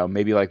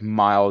 maybe like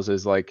Miles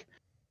is like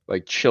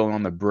chilling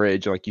on the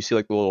bridge. Like you see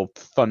like the little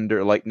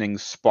thunder, lightning,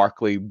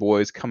 sparkly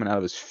boys coming out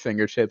of his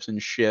fingertips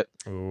and shit.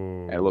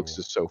 Ooh. And it looks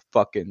just so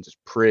fucking just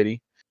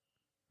pretty.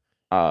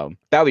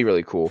 That'd be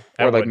really cool.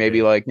 Or like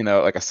maybe like,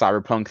 like a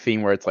cyberpunk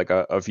theme where it's like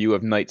a view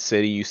of Night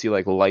City. You see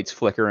like lights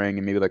flickering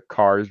and maybe like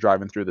cars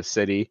driving through the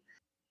city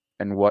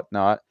and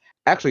whatnot.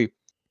 Actually,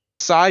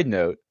 side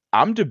note,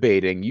 I'm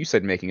debating, you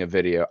said making a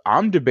video.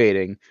 I'm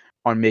debating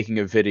on making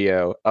a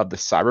video of the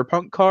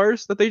cyberpunk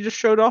cars that they just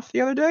showed off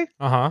the other day.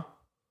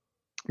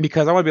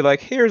 Because I want to be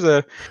like, here's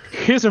a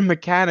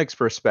mechanic's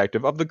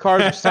perspective of the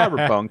cars of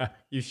cyberpunk.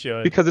 You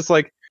should. Because it's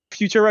like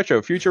future retro,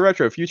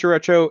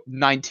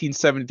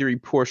 1973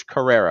 Porsche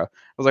Carrera. I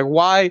was like,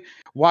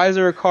 why is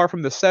there a car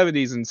from the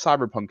 70s in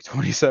Cyberpunk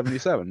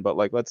 2077? But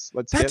like, let's.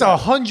 That's a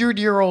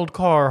 100-year-old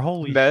car.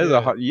 Holy shit.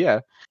 That is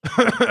yeah.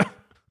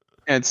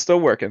 And it's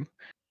still working.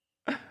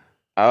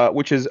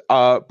 Which is,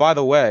 by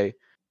the way,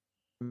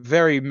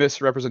 very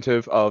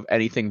misrepresentative of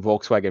anything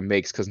Volkswagen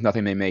makes because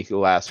nothing they make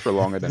lasts for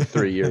longer than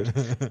 3 years.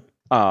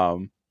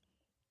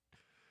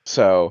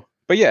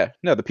 But yeah,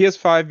 no, the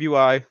PS5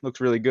 UI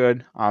looks really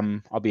good.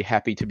 I'll be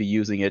happy to be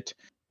using it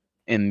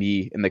in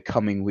the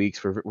coming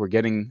weeks. We're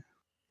getting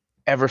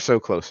ever so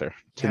closer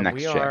to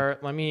next gen.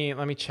 Let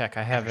me check.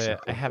 I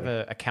have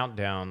a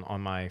countdown on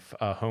my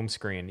home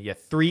screen. Yeah,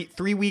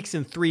 3 weeks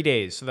and 3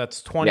 days. So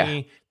that's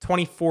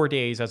 24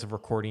 days as of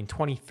recording,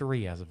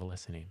 23 as of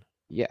listening.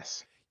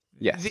 Yes.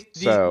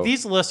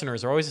 These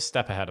listeners are always a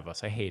step ahead of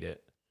us. I hate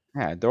it.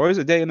 Yeah, they're always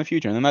a day in the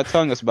future, and they're not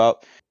telling us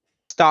about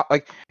stock.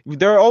 Like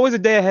they're always a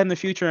day ahead in the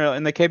future,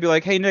 and they can't be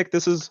like, "Hey, Nick,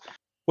 this is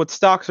what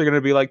stocks are going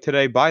to be like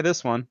today. Buy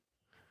this one."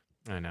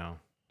 I know,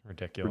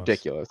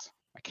 ridiculous.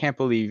 I can't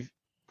believe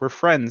we're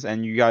friends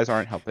and you guys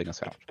aren't helping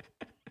us out.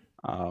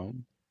 So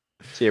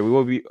yeah, we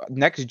will be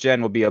next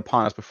gen will be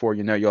upon us before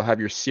you know. You'll have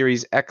your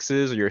Series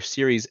X's or your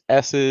Series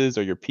S's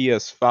or your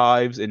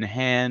PS5s in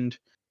hand.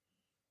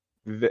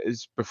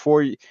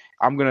 Before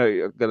I'm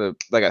gonna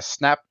like a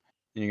snap,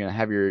 and you're gonna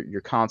have your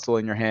console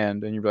in your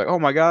hand, and you'll be like, "Oh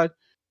my god,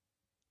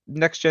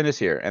 next gen is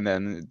here," and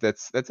then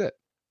that's it.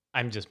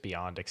 I'm just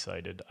beyond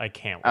excited. I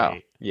can't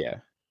wait. Yeah,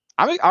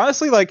 I mean,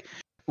 honestly, like,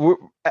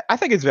 I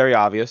think it's very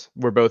obvious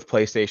we're both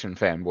PlayStation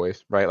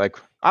fanboys, right? Like,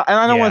 and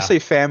I don't want to say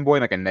fanboy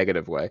in like a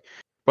negative way,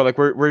 but like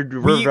we're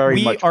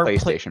very much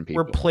PlayStation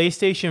people. We're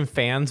PlayStation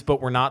fans,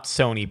 but we're not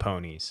Sony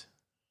ponies.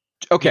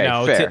 Okay,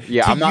 fair.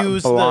 I'm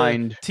not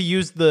blind. To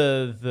use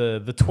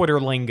the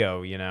Twitter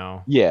lingo,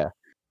 Yeah.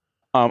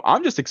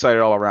 I'm just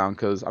excited all around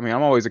because I'm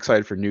always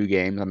excited for new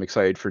games. I'm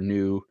excited for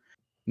new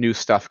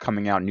stuff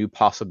coming out, new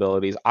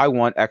possibilities. I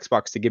want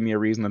Xbox to give me a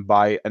reason to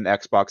buy an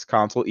Xbox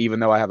console, even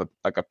though I have a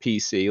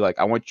PC. Like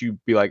I want you to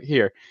be like,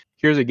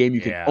 here's a game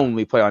you can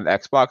only play on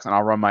Xbox, and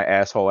I'll run my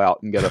asshole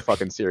out and get a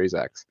fucking Series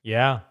X.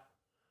 Yeah.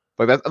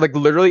 Like that's like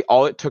literally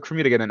all it took for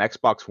me to get an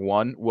Xbox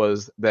One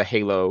was the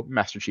Halo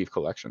Master Chief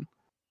Collection.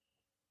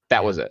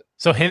 That was it.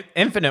 So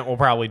Infinite will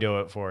probably do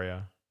it for you.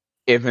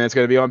 Infinite's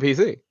going to be on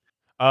PC.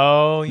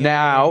 Oh,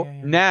 yeah.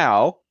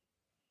 Now,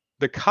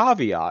 the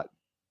caveat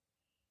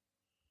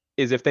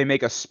is if they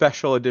make a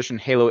special edition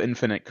Halo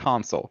Infinite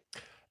console.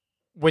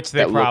 Which they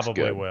that looks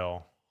probably good.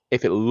 will.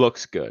 If it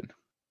looks good,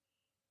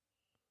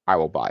 I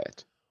will buy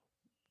it.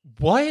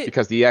 What?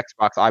 Because the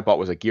Xbox I bought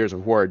was a Gears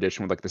of War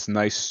edition with like this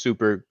nice,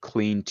 super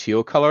clean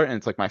teal color, and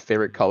it's like my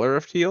favorite color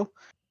of teal,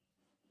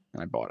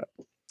 and I bought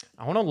it.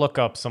 I want to look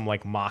up some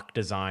like mock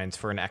designs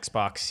for an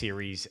Xbox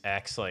Series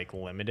X like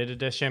limited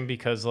edition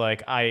because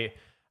like I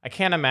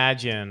can't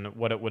imagine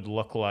what it would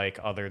look like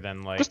other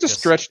than like Just a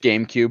stretched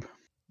GameCube.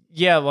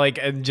 Yeah, like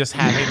and just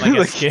having like a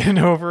Like, skin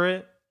over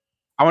it.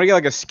 I want to get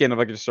like a skin of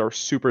like just a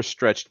super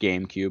stretched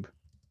GameCube.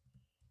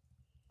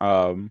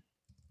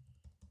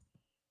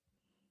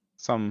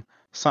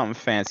 Something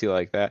fancy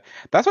like that.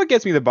 That's what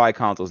gets me to buy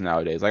consoles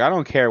nowadays. Like I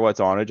don't care what's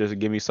on it, just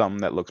give me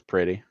something that looks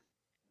pretty.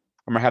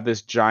 I'm gonna have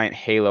this giant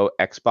Halo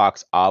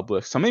Xbox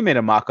obelisk. Somebody made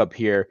a mock-up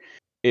here.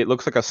 It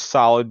looks like a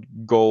solid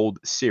gold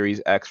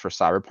Series X for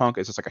Cyberpunk.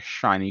 It's just like a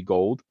shiny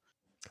gold.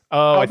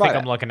 Oh, I think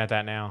I'm looking at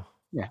that now.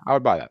 Yeah, I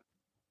would buy that.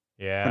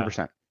 Yeah,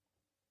 100%.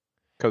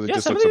 Because it yeah,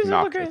 just some looks of these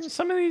obnoxious.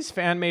 some of these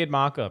fan-made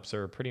mock-ups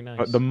are pretty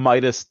nice. The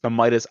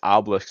Midas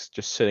obelisk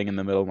just sitting in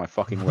the middle of my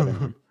fucking living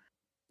room,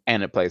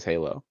 and it plays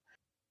Halo.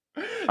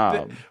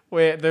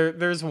 Wait,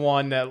 there's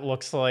one that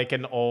looks like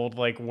an old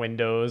like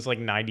Windows like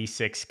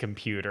 96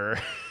 computer.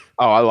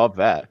 Oh, I love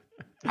that.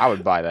 I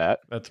would buy that.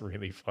 That's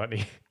really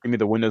funny. Give me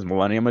the Windows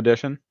Millennium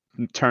Edition.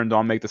 Turned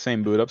on, make the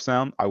same boot up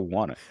sound. I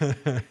want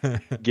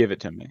it. Give it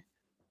to me.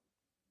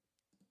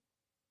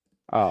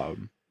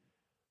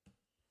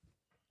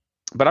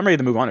 But I'm ready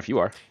to move on if you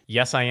are.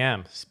 Yes, I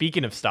am.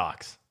 Speaking of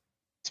stocks.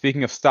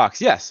 Speaking of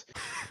stocks, yes.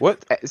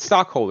 What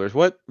stockholders?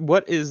 What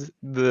is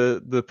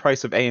the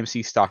price of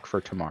AMC stock for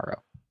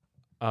tomorrow?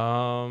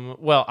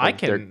 Well, I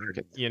can,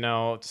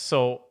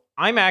 so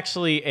I'm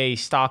actually a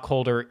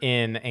stockholder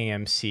in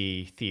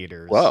AMC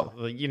theaters. Whoa.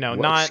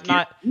 Not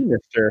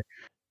Mr.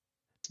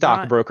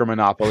 Stockbroker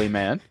Monopoly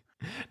man.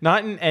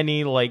 Not in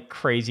any like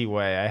crazy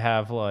way. I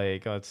have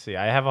like, let's see,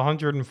 I have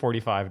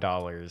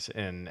 $145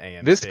 in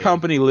AMC. This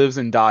company lives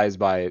and dies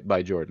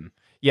by Jordan.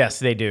 Yes,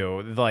 they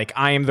do. Like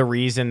I am the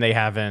reason they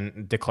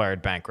haven't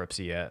declared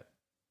bankruptcy yet.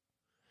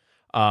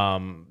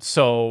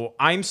 So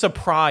I'm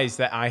surprised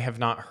that I have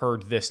not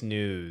heard this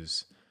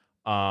news.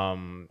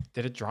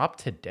 Did it drop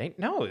today?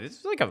 No,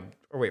 it's like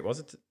was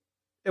it?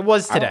 It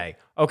was today.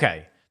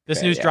 Okay.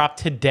 This news dropped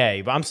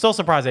today, but I'm still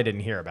surprised I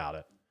didn't hear about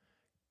it.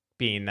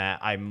 Being that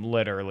I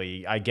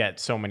get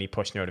so many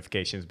push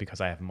notifications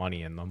because I have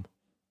money in them.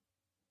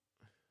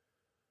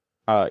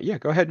 Yeah,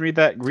 go ahead and read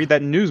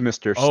that news,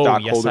 Mr. Stockholder,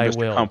 yes, I Mr.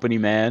 will. Company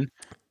Man.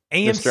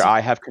 AMC... Mr.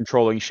 I have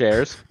controlling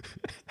shares.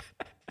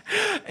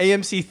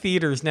 AMC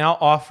Theaters now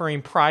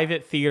offering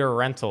private theater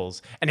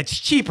rentals, and it's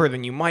cheaper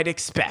than you might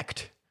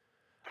expect.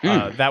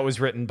 That was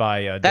written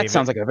by That David...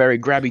 sounds like a very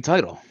grabby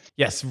title.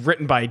 Yes,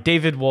 written by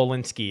David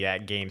Wolinski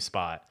at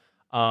GameSpot.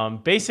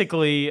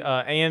 Basically,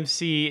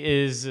 AMC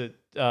is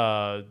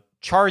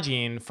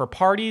charging for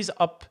parties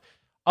up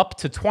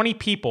to 20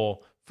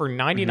 people for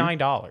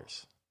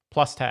 $99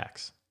 plus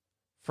tax.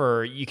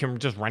 You can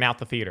just rent out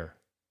the theater.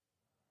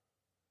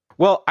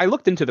 Well, I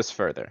looked into this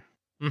further.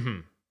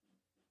 Mm-hmm.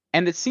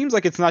 And it seems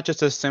like it's not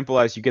just as simple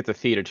as you get the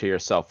theater to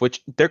yourself,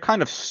 which they're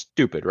kind of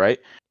stupid, right?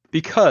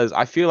 Because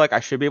I feel like I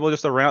should be able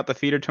just to rent out the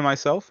theater to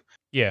myself.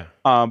 Yeah.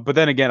 But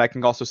then again, I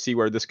can also see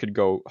where this could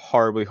go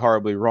horribly,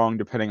 horribly wrong,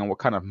 depending on what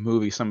kind of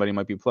movie somebody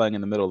might be playing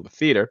in the middle of the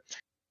theater.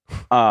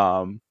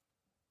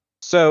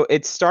 So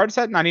it starts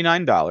at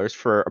 $99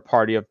 for a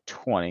party of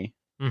 20.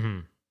 Mm-hmm.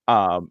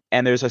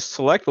 And there's a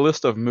select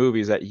list of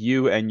movies that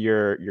you and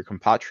your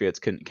compatriots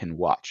can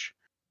watch.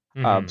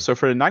 Mm-hmm. So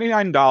for the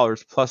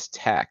 $99 plus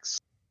tax,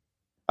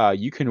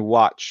 you can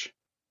watch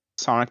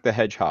Sonic the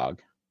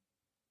Hedgehog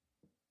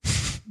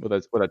with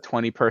a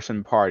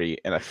 20-person party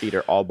in a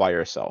theater all by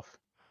yourself.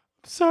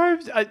 Sorry,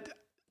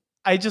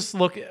 I just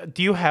look.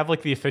 Do you have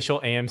like the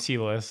official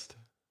AMC list?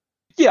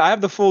 Yeah, I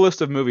have the full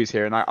list of movies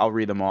here, and I'll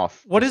read them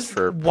off.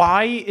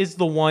 Why is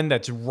the one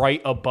that's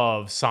right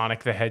above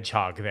Sonic the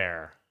Hedgehog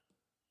there?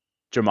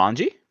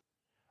 Jumanji?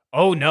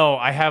 Oh no,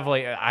 I have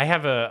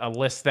a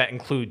list that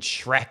includes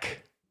Shrek.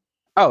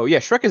 Oh yeah,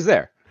 Shrek is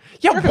there.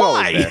 Yeah, Shrek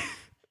why?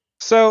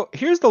 So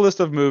here's the list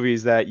of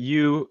movies that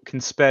you can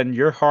spend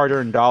your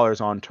hard-earned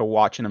dollars on to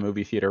watch in a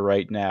movie theater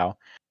right now.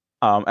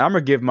 And I'm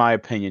going to give my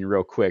opinion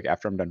real quick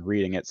after I'm done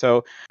reading it.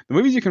 So the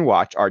movies you can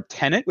watch are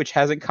Tenet, which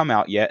hasn't come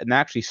out yet, and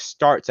actually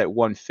starts at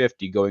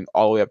 $150, going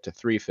all the way up to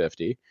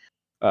 $350.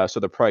 So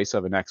the price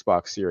of an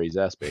Xbox Series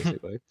S,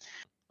 basically.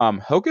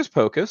 Hocus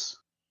Pocus,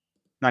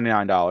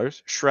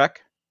 $99. Shrek.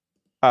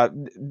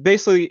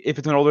 Basically, if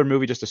it's an older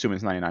movie, just assume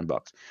it's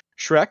 $99.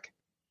 Shrek.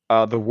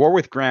 The War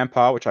with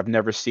Grandpa, which I've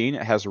never seen.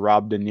 It has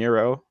Rob De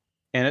Niro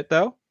in it,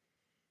 though.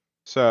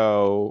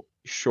 So,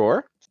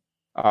 sure.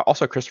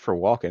 Also Christopher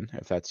Walken,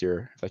 if that's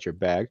your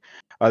bag.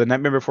 The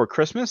Nightmare Before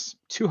Christmas,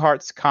 Two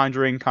Hearts,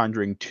 Conjuring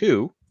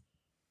 2,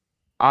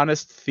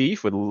 Honest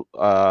Thief with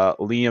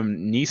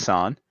Liam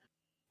Neeson,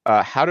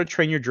 How to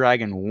Train Your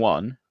Dragon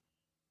 1,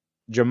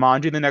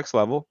 Jumanji: The Next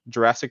Level,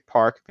 Jurassic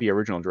Park, the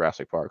original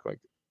Jurassic Park, like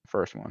the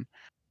first one,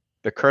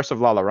 The Curse of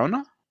La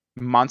Llorona,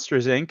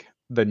 Monsters Inc.,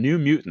 The New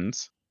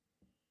Mutants,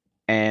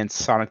 and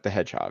Sonic the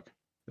Hedgehog.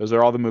 Those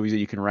are all the movies that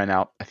you can rent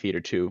out a theater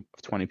to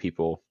of 20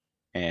 people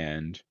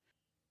and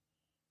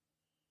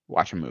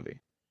watch a movie.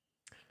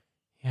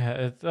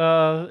 Yeah, it's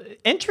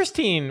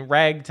interesting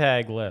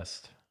ragtag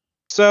list.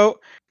 So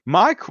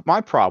my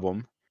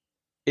problem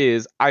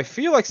is I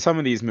feel like some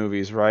of these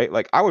movies, right?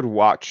 Like I would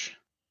watch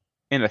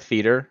in a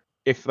theater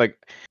if like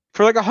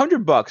for like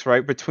 $100,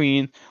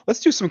 right? Let's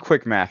do some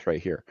quick math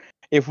right here.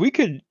 If we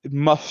could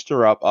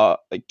muster up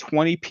like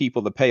 20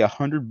 people to pay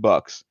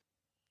 $100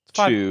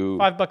 to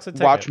 $5 a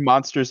ticket. watch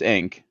Monsters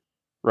Inc.,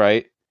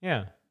 right?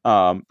 Yeah.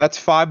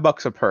 That's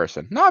 $5 a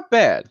person. Not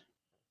bad.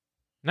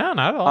 No,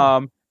 not at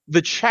all.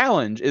 The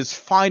challenge is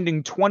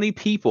finding 20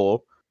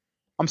 people.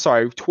 I'm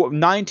sorry,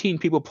 19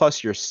 people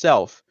plus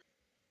yourself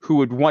who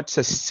would want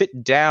to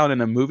sit down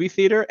in a movie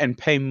theater and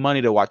pay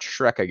money to watch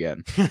Shrek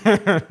again.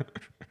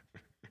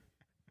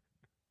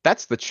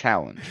 That's the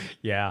challenge.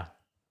 Yeah.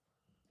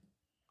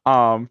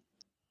 Also,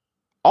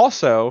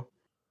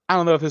 I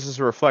don't know if this is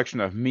a reflection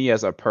of me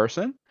as a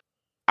person.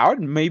 I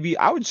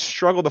would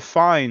struggle to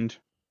find,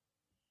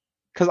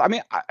 because I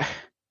mean,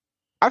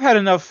 I've had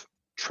enough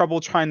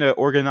trouble trying to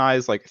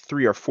organize like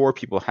 3 or 4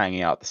 people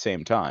hanging out at the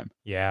same time.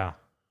 Yeah.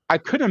 I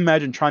couldn't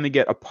imagine trying to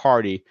get a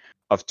party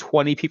of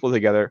 20 people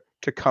together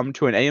to come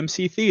to an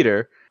AMC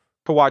theater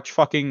to watch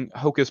fucking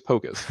Hocus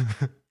Pocus.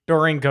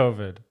 During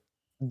COVID.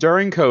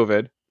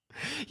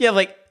 Yeah,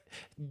 like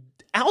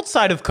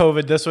outside of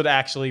COVID, this would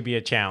actually be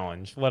a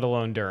challenge, let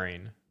alone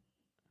during.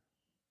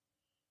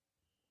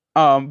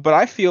 But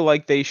I feel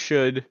like they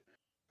should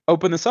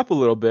open this up a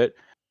little bit,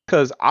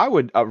 because I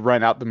would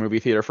rent out the movie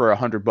theater for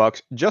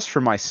 $100 just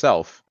for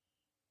myself,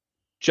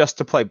 just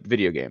to play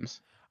video games.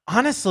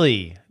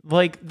 Honestly,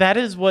 like that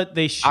is what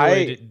they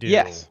should do.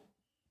 Yes,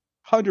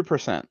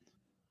 100%.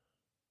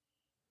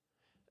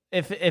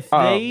 If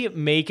they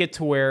make it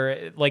to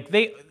where like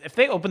if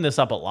they open this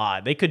up a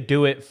lot, they could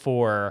do it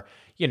for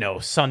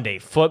Sunday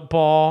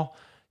football.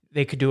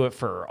 They could do it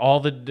for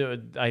all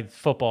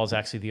football is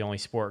actually the only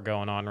sport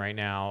going on right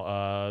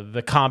now.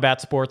 The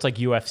combat sports like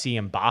UFC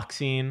and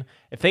boxing.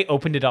 If they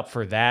opened it up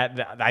for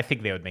that, I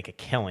think they would make a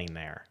killing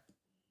there.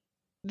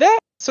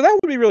 So that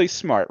would be really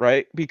smart,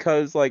 right?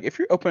 Because like if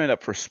you're opening it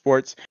up for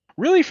sports,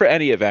 really for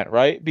any event,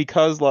 right?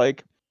 Because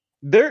like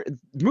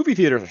movie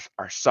theaters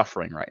are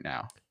suffering right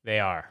now. They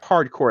are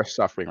hardcore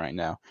suffering right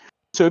now.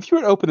 So if you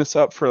would open this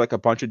up for like a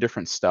bunch of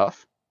different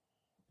stuff,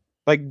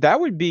 like that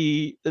would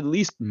be at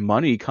least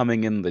money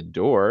coming in the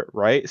door,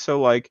 right?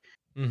 So like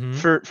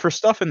for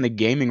stuff in the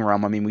gaming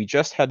realm, I mean, we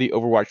just had the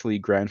Overwatch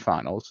League Grand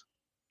Finals.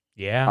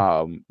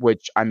 Yeah.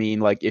 Which I mean,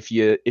 like if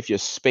you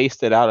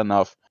spaced it out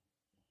enough,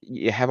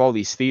 you have all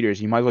these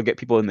theaters, you might as well get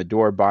people in the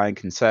door buying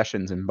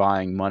concessions and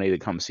buying money to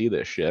come see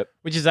this shit.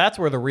 That's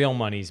where the real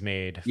money's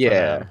made.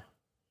 Yeah.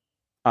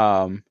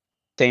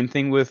 Same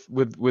thing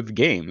with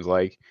games.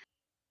 Like,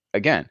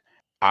 again,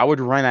 I would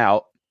rent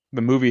out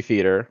the movie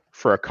theater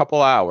for a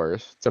couple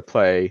hours to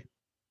play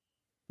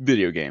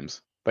video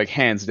games. Like,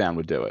 hands down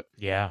would do it.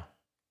 Yeah.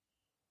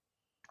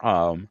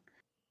 And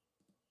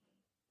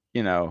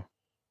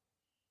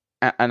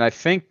I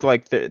think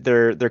like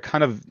they're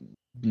kind of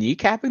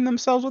kneecapping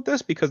themselves with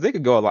this, because they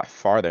could go a lot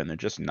farther and they're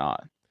just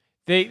not.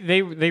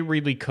 They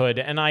really could,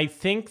 and I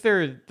think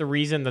the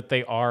reason that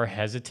they are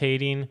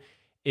hesitating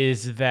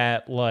is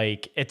that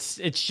like it's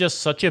just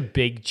such a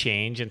big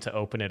change and to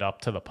open it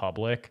up to the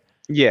public.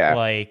 Yeah.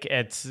 Like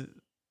it's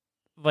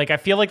like I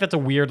feel like that's a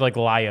weird like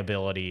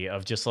liability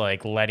of just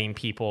like letting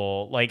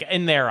people like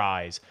in their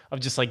eyes of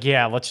just like,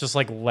 yeah, let's just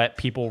like let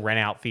people rent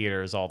out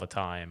theaters all the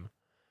time.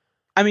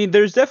 I mean,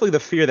 there's definitely the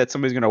fear that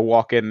somebody's going to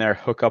walk in there,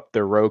 hook up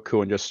their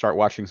Roku, and just start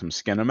watching some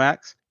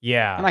Skinamax.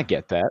 Yeah. And I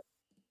get that.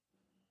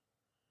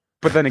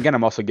 But then again,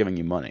 I'm also giving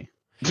you money.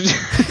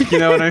 You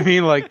know what I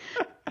mean? Like,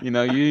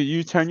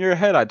 you turn your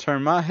head, I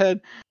turn my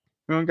head.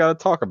 We don't got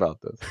to talk about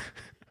this.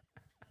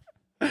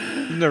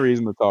 There's no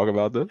reason to talk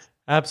about this.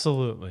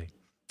 Absolutely.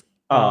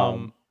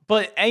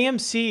 But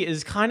AMC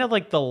is kind of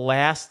like the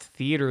last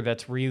theater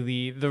that's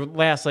really the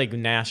last like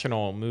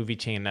national movie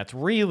chain that's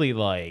really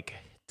like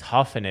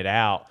toughing it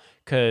out.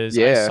 Because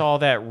I saw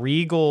that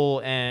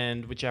Regal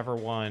and whichever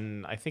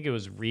one, I think it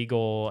was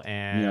Regal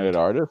and United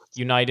Artists.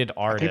 I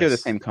think they're the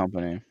same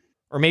company.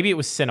 Or maybe it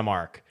was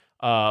Cinemark.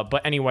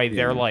 But anyway,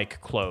 they're like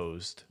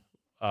closed.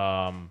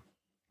 Let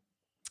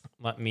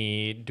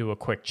me do a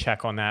quick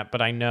check on that.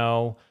 But I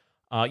know,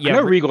 I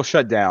know Regal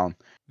shut down.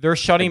 They're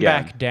shutting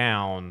back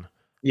down.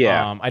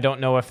 Yeah. I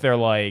don't know if they're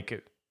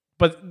like,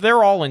 but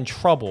they're all in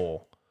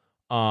trouble.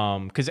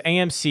 Because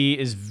AMC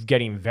is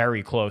getting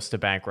very close to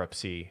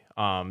bankruptcy.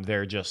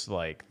 They're just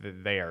like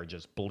they are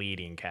just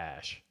bleeding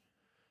cash.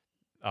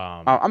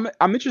 I'm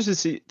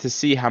interested to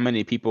see how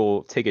many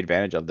people take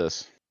advantage of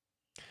this.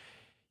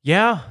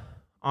 Yeah,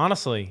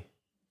 honestly,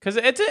 because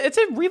it's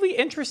a really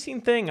interesting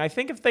thing. I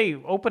think if they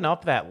open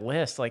up that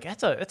list, like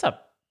it's a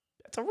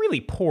really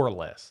poor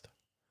list.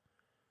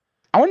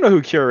 I want to know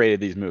who curated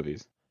these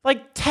movies.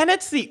 Like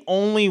Tenet's the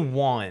only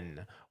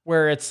one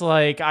where it's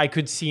like I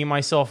could see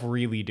myself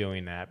really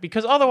doing that,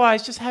 because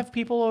otherwise just have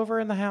people over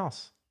in the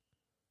house.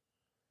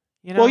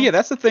 You know? Well, yeah,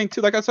 that's the thing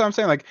too. Like that's what I'm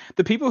saying. Like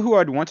the people who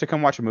I'd want to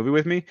come watch a movie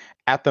with me,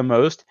 at the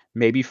most,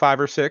 maybe 5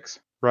 or 6,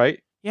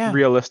 right? Yeah.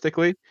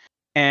 Realistically,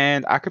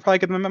 and I could probably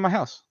get them at my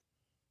house.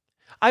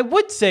 I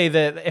would say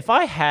that if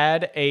I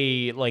had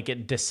a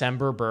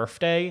December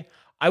birthday,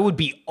 I would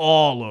be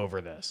all over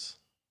this.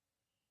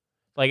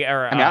 Like,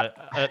 or I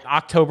mean,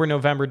 October,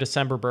 November,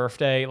 December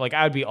birthday, like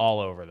I would be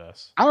all over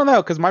this. I don't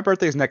know, because my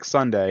birthday is next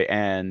Sunday,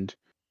 and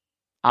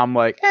I'm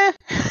like,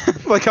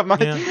 like I'm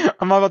not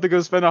about to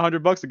go spend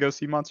 $100 to go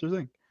see Monsters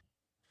Inc.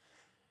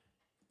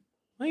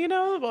 Well, you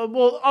know,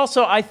 well,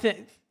 also I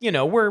think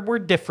we're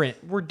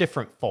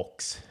different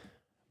folks,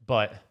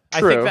 but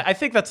True. I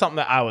think that's something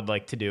that I would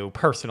like to do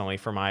personally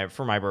for my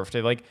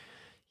birthday. Like,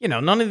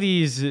 none of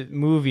these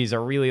movies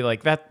are really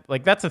like that.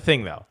 Like that's the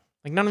thing though.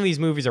 Like none of these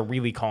movies are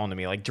really calling to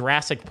me. Like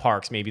Jurassic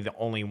Park's maybe the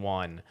only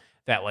one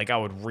that like I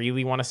would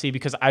really want to see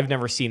because I've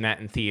never seen that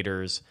in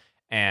theaters,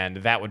 and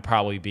that would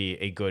probably be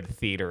a good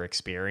theater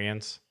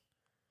experience.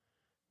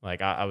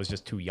 Like I was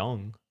just too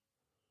young.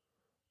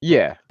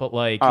 Yeah. But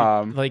like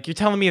you're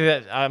telling me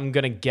that I'm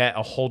gonna get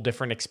a whole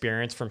different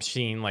experience from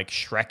seeing like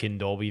Shrek in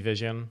Dolby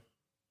Vision?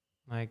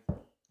 Like I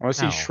want to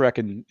see Shrek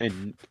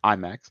in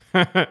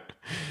IMAX.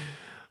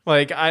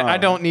 Like I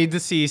don't need to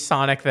see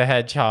Sonic the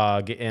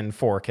Hedgehog in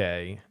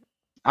 4K.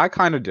 I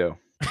kind of do.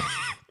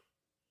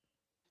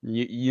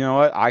 You know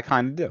what? I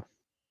kind of do.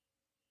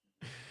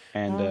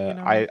 And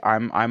well,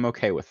 I'm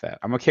okay with that.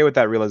 I'm okay with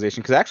that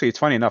realization because actually, it's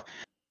funny enough.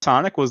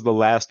 Sonic was the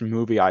last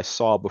movie I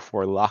saw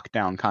before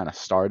lockdown kind of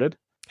started.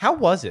 How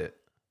was it?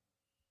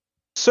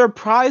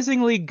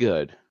 Surprisingly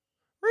good.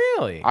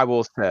 Really? I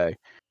will say.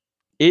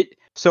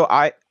 So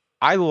I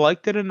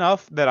liked it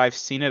enough that I've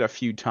seen it a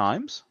few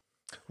times.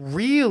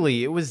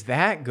 Really? It was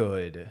that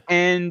good.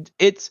 And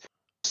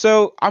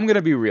so I'm going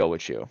to be real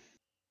with you.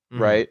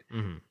 Right?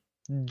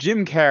 Mm-hmm.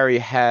 Jim Carrey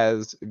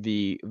has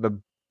the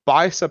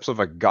biceps of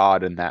a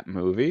god in that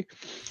movie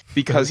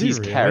because he's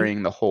really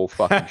carrying the whole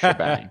fucking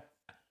shebang.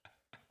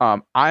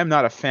 I'm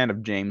not a fan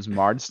of James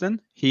Marsden.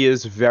 He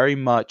is very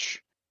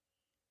much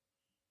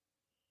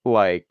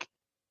like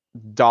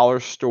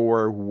dollar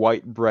store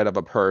white bread of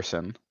a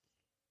person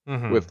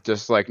with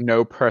just like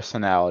no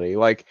personality.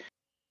 Like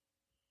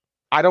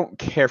I don't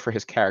care for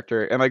his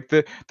character, and like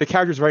the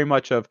character is very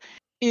much of,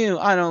 ew,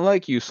 I don't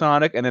like you,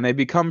 Sonic, and then they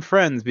become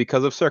friends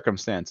because of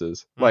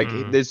circumstances. Like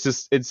it's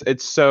just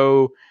it's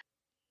so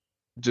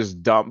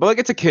just dumb. But like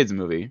it's a kids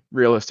movie,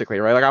 realistically,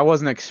 right? Like I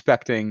wasn't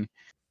expecting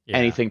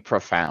anything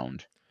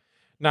profound.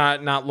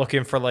 Not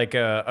looking for like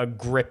a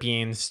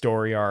gripping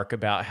story arc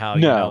about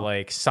how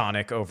like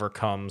Sonic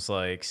overcomes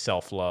like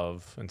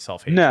self-love and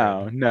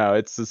self-hatred. No,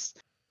 it's just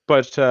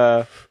but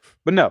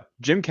no,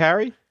 Jim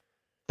Carrey,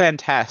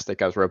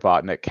 fantastic as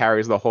Robotnik,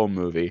 carries the whole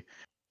movie.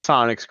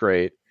 Sonic's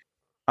great.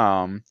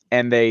 And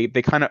they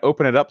kind of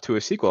open it up to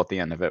a sequel at the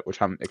end of it, which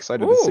I'm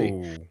excited to see.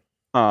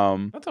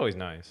 That's always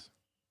nice.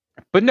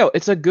 But no,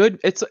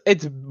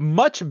 it's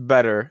much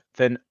better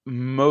than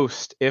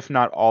most, if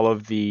not all,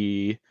 of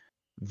the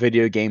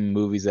video game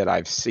movies that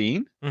I've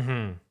seen.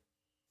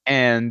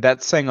 And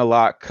that's saying a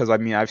lot because I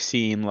mean I've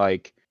seen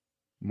like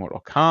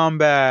Mortal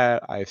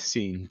Kombat, I've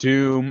seen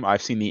Doom,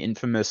 I've seen the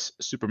infamous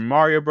Super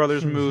Mario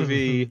Brothers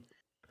movie,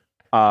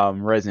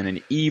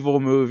 Resident Evil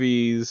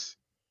movies.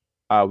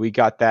 We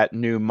got that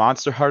new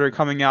Monster Hunter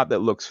coming out that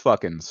looks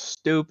fucking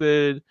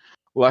stupid.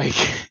 Like,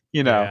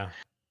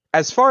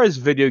 as far as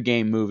video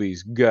game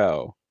movies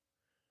go,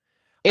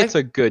 it's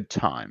a good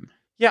time.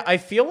 Yeah, I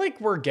feel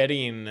like we're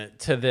getting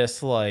to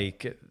this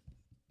like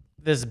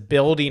this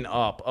building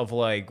up of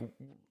like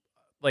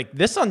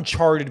this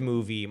Uncharted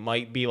movie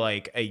might be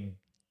like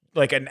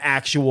an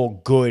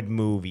actual good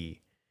movie.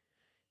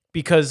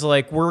 Because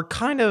like we're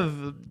kind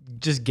of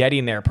just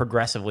getting there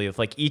progressively with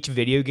like each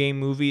video game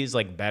movie is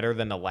like better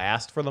than the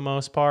last for the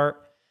most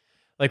part.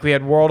 Like we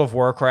had World of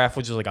Warcraft,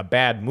 which was like a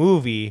bad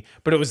movie,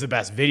 but it was the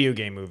best video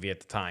game movie at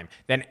the time.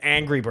 Then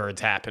Angry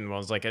Birds happened,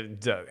 was like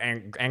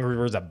Angry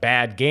Birds a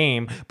bad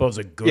game, but it was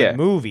a good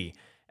movie.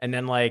 And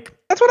then like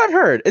that's what I've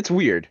heard. It's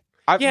weird.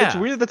 It's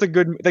weird that's a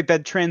good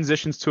that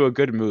transitions to a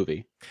good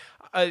movie.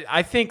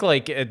 I think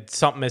like it's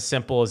something as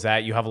simple as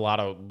that. You have a lot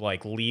of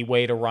like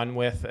leeway to run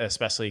with,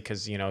 especially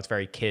because it's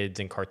very kids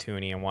and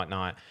cartoony and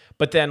whatnot.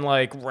 But then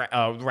like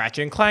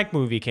Ratchet and Clank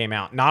movie came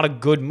out, not a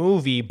good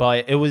movie,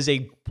 but it was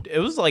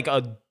like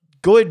a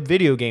good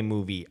video game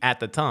movie at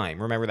the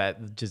time. Remember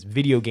that just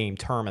video game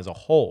term as a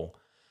whole.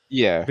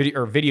 Yeah.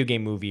 Video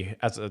game movie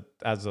as a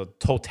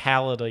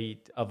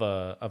totality of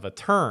a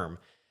term.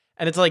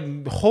 And it's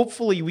like,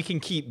 hopefully we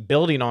can keep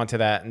building onto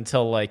that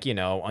until like,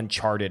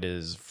 Uncharted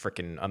is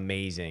freaking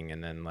amazing.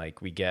 And then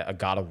like we get a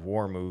God of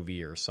War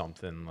movie or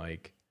something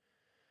like,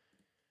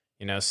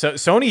 so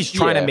Sony's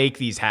trying to make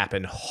these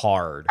happen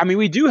hard. I mean,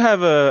 we do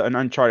have an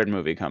Uncharted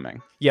movie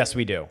coming. Yes,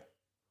 we do.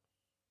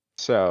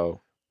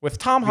 So with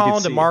Tom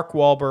Holland and Mark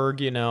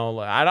Wahlberg,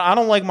 I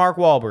don't like Mark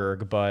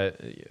Wahlberg, but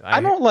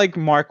I don't like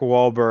Mark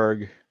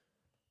Wahlberg.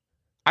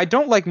 I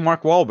don't like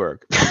Mark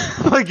Wahlberg.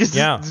 Like,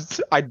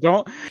 I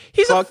don't.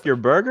 Fuck your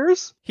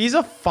burgers. He's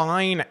a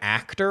fine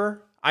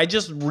actor.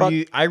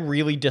 I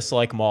really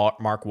dislike Mark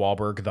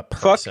Wahlberg, the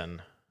Fuck,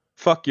 person.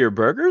 fuck your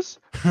burgers.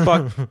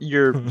 Fuck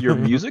your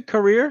music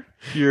career.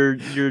 Your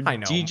I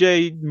know.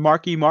 DJ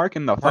Marky Mark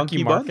and the Marky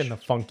Funky Mark Bunch. and the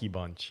Funky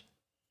Bunch.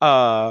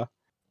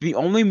 The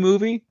only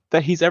movie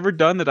that he's ever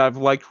done that I've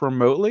liked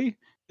remotely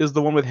is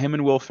the one with him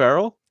and Will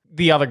Ferrell.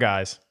 The other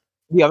guys.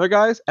 The other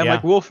guys, and Yeah.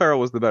 like Will Ferrell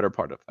was the better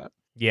part of that.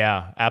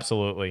 Yeah,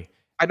 absolutely.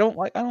 I don't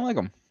like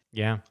him.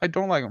 Yeah, I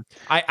don't like him.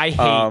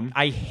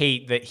 I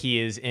hate that he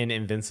is in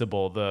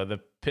Invincible, the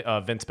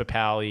Vince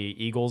Papale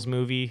Eagles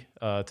movie.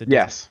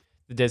 Yes.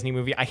 The Disney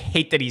movie. I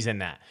hate that he's in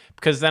that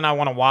because then I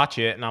want to watch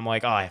it and I'm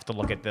like, oh, I have to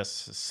look at this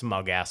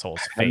smug asshole's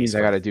face. That means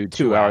I got to do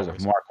 2 hours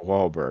of Mark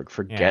Wahlberg.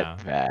 Forget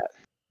that.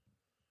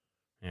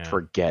 Yeah.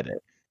 Forget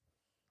it.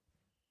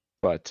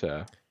 But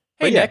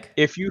hey, Nick,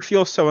 if you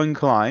feel so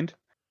inclined,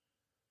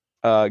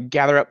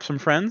 gather up some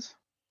friends,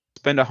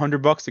 spend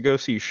 $100 to go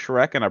see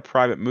Shrek in a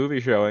private movie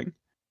showing.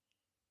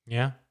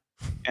 Yeah.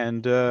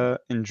 And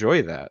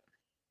enjoy that.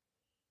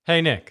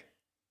 Hey, Nick.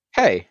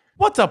 Hey.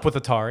 What's up with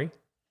Atari?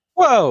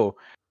 Whoa.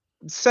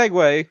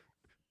 Segue.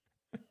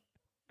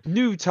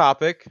 New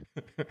topic.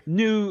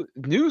 New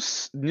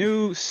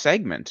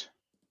segment.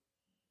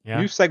 Yeah.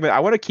 New segment. I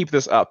want to keep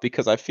this up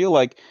because I feel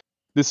like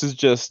this is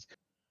just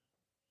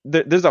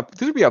there's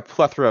gonna be a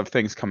plethora of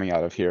things coming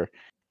out of here,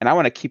 and I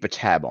want to keep a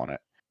tab on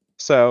it.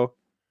 So,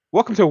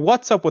 welcome to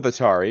What's Up with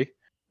Atari,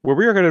 where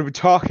we are going to be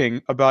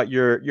talking about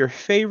your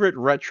favorite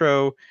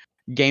retro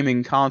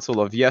gaming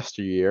console of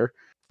yesteryear,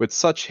 with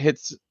such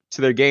hits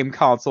to their game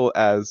console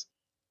as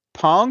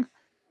Pong,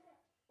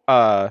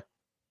 Pong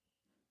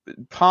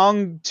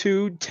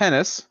 2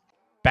 Tennis,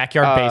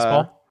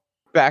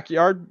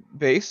 Backyard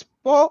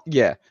Baseball,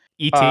 yeah,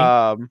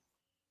 E.T.,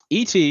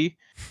 E.T.,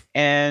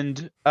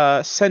 and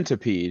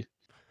Centipede.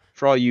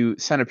 For all you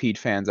Centipede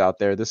fans out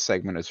there, this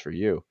segment is for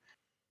you.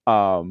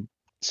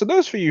 So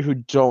those for you who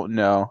don't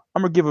know,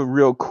 I'm gonna give a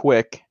real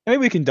quick, and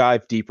maybe we can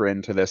dive deeper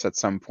into this at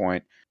some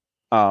point.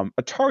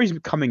 Atari's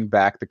coming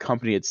back. The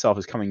company itself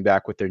is coming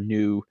back with their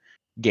new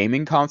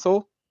gaming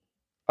console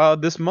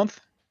this month,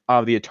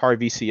 the Atari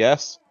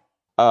VCS.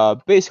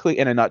 Basically,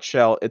 in a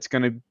nutshell, it's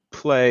going to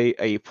play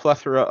a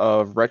plethora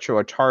of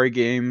retro Atari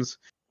games,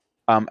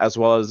 as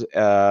well as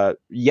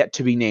yet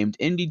to be named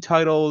indie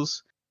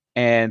titles.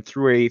 And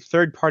through a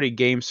third-party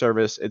game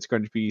service, it's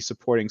going to be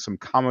supporting some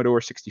Commodore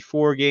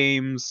 64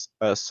 games,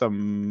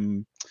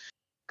 some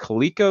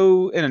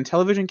Coleco and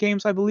Intellivision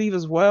games, I believe,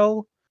 as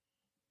well.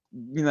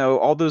 You know,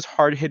 all those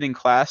hard-hitting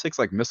classics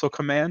like Missile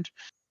Command.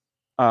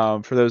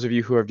 For those of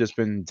you who have just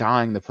been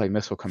dying to play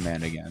Missile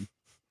Command again.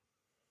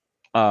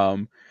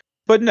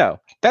 But no,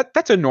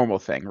 that's a normal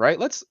thing, right?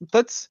 Let's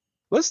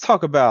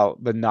talk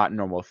about the not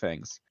normal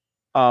things.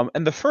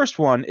 And the first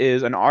one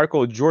is an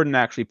article Jordan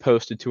actually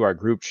posted to our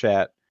group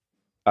chat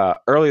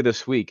earlier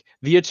this week.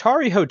 The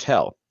Atari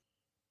Hotel.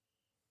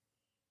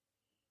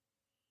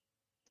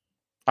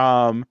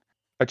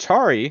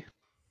 Atari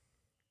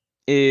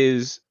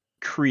is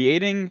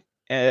creating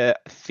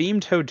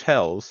themed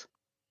hotels.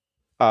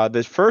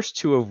 The first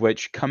two of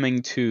which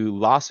coming to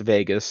Las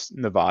Vegas,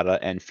 Nevada,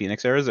 and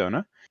Phoenix,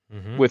 Arizona,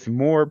 with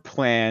more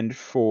planned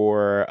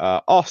for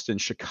Austin,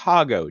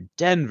 Chicago,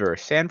 Denver,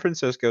 San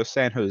Francisco,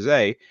 San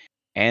Jose,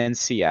 and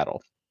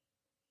Seattle.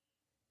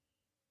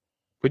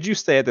 Would you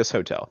stay at this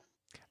hotel?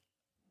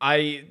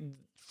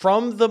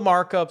 From the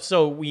markup,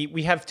 so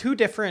we have two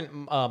different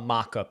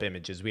mock-up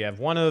images. We have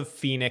one of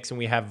Phoenix and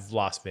we have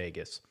Las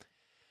Vegas.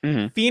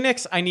 Mm-hmm.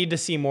 Phoenix, I need to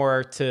see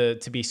more to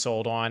be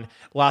sold on.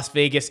 Las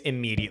Vegas,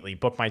 immediately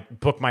book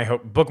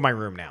my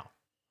room now.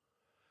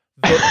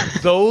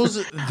 Those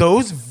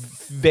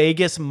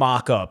Vegas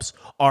mock-ups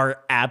are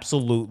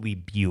absolutely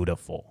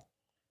beautiful.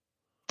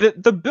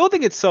 The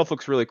building itself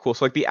looks really cool.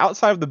 So like the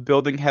outside of the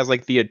building has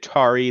like the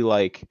Atari,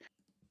 like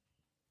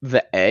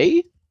the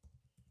A,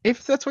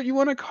 if that's what you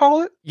want to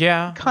call it.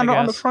 Yeah, kind of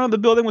on the front of the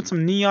building with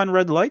some neon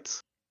red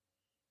lights.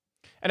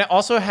 And it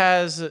also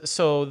has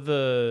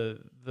the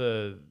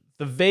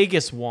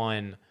Vegas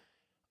one.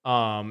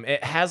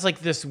 It has like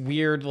this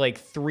weird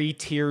like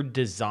 3-tiered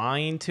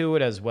design to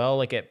it as well.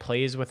 Like it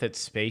plays with it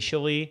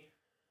spatially.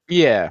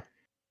 Yeah.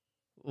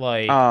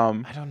 Like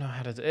I don't know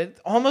how to.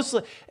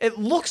 It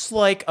looks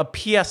like a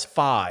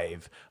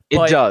PS5.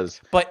 It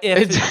does. But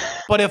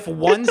if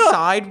one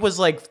side was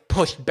like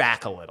pushed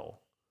back a little,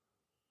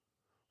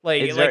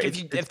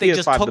 if they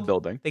just took the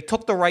building, they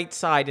took the right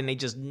side and they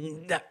just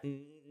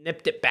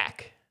nipped it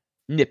back.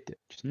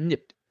 Just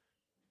nipped.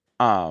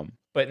 But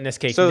in this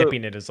case,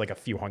 nipping it is like a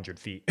few hundred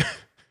feet.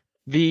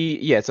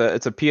 It's a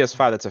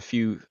PS5 that's a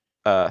few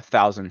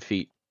thousand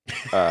feet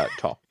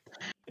tall.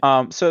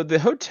 So the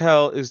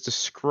hotel is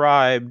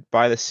described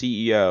by the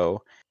CEO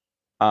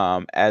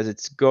as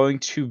it's going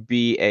to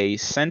be a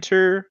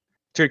center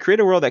to create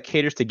a world that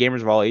caters to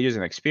gamers of all ages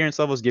and experience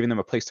levels, giving them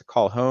a place to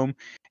call home,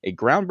 a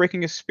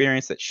groundbreaking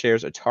experience that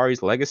shares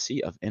Atari's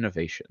legacy of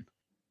innovation.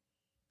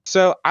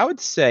 So I would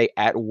say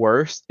at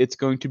worst, it's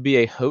going to be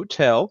a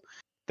hotel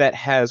that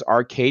has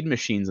arcade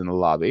machines in the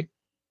lobby.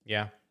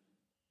 Yeah.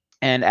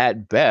 And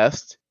at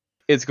best,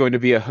 it's going to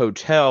be a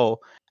hotel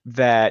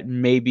that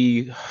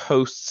maybe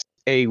hosts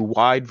a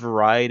wide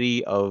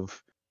variety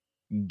of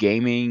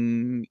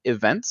gaming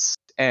events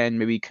and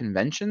maybe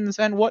conventions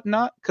and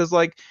whatnot. Because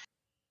like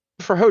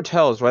for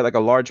hotels, right? Like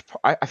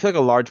I feel like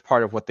a large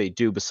part of what they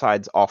do,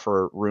 besides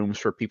offer rooms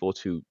for people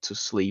to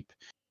sleep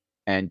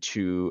and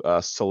to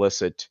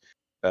solicit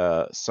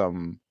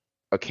some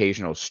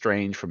occasional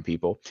strange from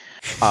people,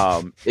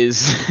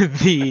 is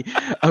the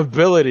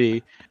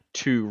ability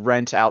to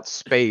rent out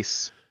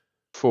space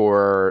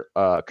for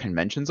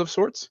conventions of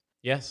sorts.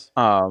 Yes.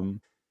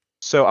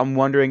 So I'm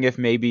wondering if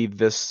maybe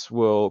this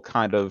will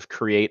kind of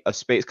create a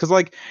space, because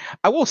like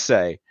I will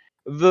say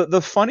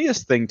the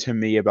funniest thing to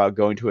me about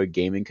going to a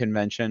gaming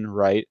convention,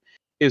 right,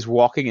 is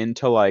walking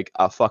into like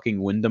a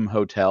fucking Wyndham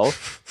hotel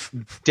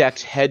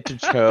decked head to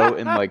toe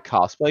in like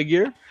cosplay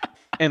gear.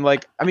 And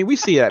like I mean we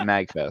see it at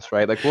MagFest,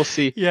 right? Like we'll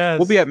be Yes.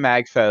 at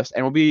MagFest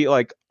and we'll be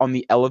like on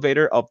the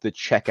elevator of the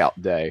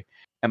checkout day,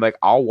 and like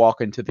I'll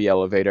walk into the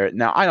elevator.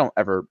 Now I don't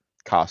ever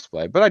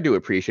cosplay, but I do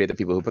appreciate the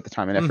people who put the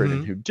time and effort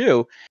in who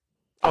do.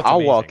 Oh, it's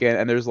I'll walk amazing.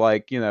 in and there's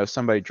like,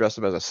 somebody dressed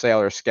up as a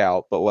Sailor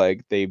Scout, but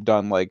like they've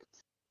done like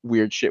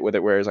weird shit with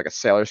it where it's like a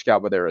Sailor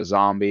Scout, but they're a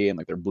zombie and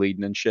like they're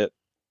bleeding and shit.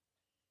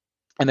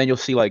 And then you'll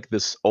see like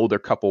this older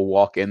couple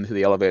walk into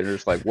the elevator,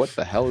 just like, what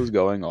the hell is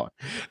going on?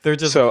 They're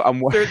just So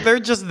I'm they're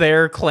just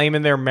there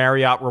claiming their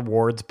Marriott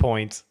rewards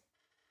points.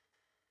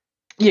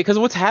 Yeah, because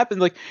what's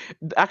happened, like,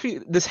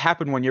 actually, this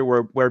happened one year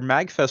where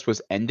MagFest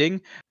was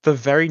ending. The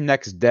very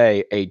next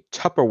day, a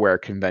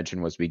Tupperware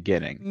convention was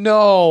beginning.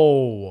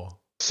 No.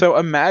 So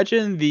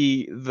imagine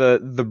the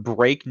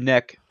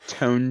breakneck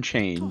tone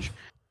change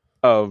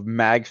of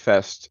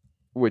MagFest,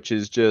 which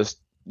is just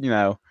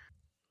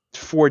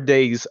 4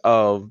 days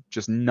of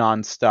just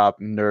nonstop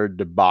nerd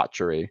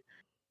debauchery,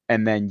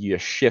 and then you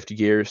shift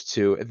gears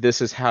to this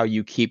is how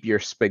you keep your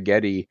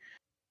spaghetti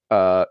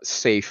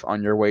safe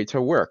on your way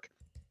to work.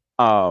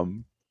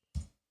 And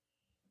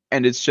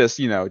it's just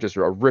just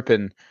a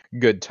ripping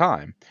good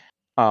time.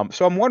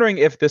 So I'm wondering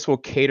if this will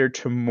cater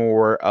to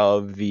more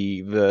of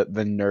the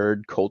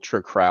nerd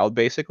culture crowd,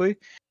 basically.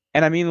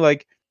 And I mean,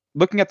 like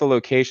looking at the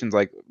locations,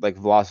 like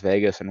Las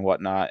Vegas and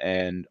whatnot,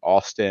 and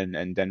Austin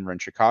and Denver and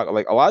Chicago,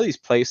 like a lot of these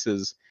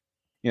places,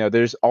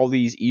 there's all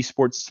these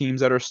esports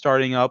teams that are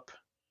starting up,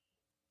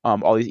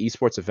 all these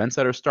esports events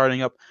that are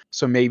starting up.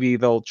 So maybe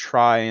they'll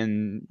try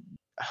and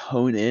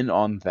hone in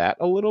on that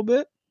a little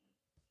bit.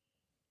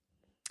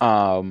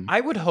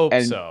 I would hope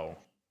And so.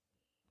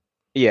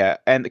 yeah,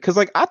 and because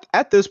like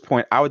at this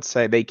point, I would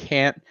say they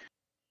can't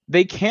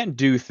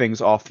do things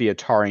off the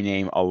Atari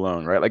name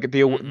alone, right? Like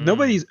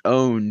nobody's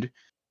owned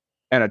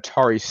an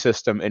Atari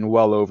system in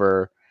well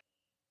over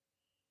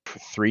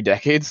 3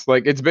 decades.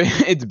 Like it's been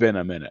it's been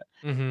a minute.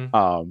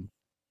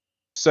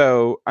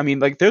 So I mean,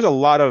 like there's a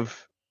lot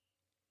of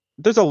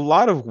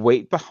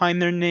weight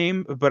behind their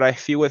name, but I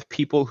feel with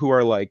people who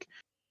are like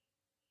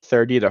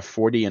 30 to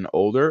 40 and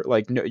older,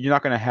 like no, you're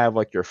not gonna have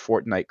like your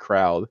Fortnite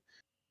crowd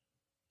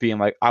being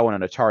like, I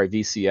want an Atari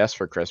VCS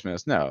for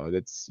Christmas. No,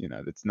 that's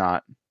that's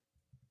not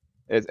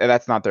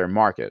that's not their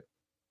market.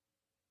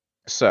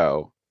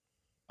 So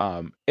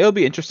it'll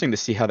be interesting to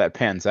see how that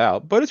pans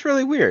out, but it's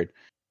really weird.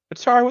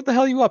 Atari, what the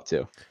hell are you up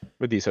to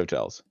with these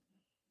hotels?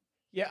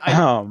 Yeah,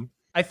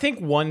 I think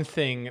one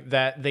thing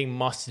that they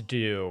must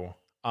do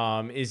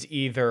is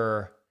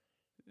either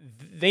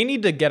they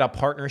need to get a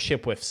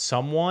partnership with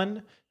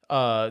someone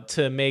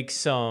to make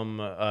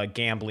some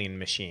gambling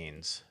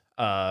machines.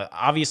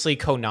 Obviously,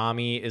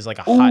 Konami is like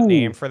a hot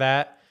name for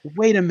that.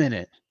 Wait a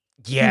minute.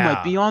 Yeah. You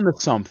might be onto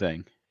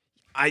something.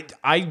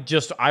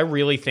 I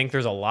really think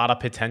there's a lot of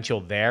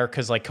potential there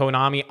because like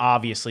Konami,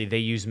 obviously they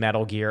use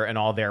Metal Gear and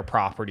all their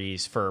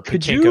properties for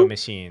pachinko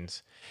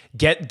machines.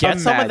 Get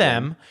some of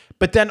them,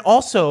 but then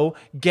also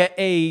get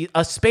a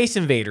Space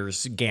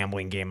Invaders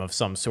gambling game of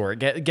some sort.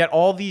 Get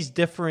all these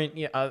different.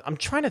 I'm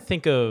trying to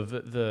think of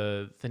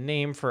the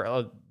name for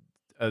a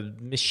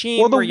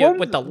machine where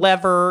with the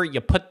lever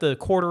you put the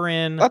quarter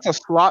in. That's a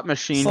slot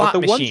machine. But the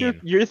ones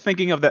you're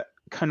thinking of that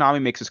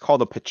Konami makes is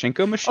called a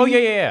pachinko machine. Oh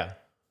yeah.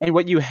 And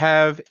what you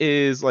have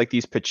is like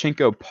these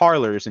pachinko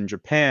parlors in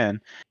Japan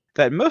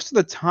that most of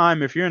the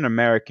time, if you're an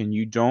American,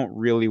 you don't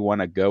really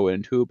want to go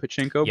into a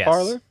pachinko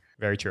parlor.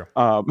 Very true.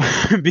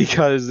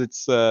 Because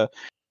it's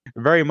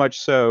very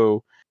much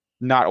so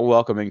not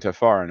welcoming to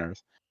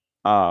foreigners.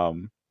 But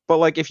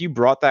like if you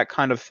brought that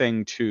kind of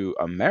thing to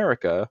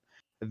America,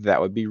 that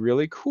would be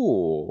really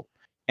cool.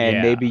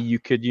 And maybe you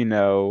could,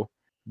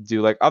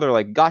 do like other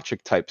like gotcha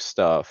type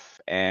stuff,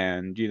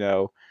 and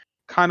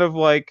kind of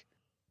like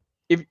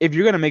if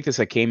you're gonna make this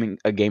a gaming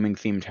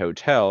themed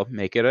hotel,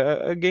 make it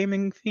a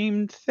gaming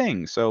themed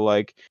thing. So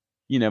like,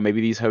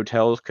 maybe these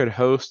hotels could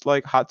host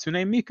like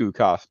Hatsune Miku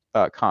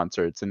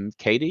concerts and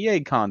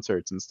KDA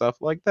concerts and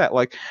stuff like that.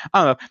 Like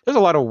I don't know, there's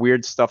a lot of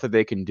weird stuff that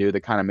they can do to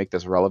kind of make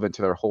this relevant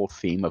to their whole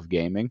theme of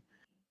gaming.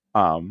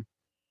 And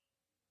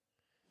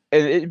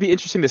it'd be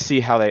interesting to see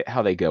how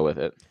they go with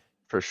it,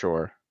 for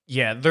sure.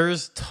 Yeah,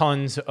 there's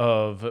tons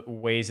of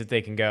ways that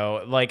they can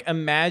go. Like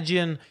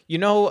imagine,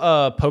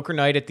 poker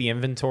night at the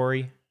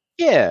Inventory?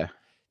 Yeah.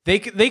 They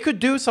could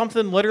do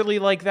something literally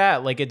like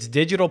that. Like it's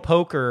digital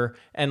poker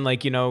and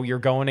like, you're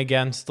going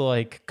against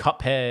like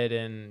Cuphead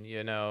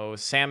and,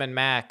 Sam &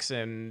 Max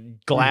and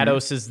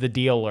GLaDOS is the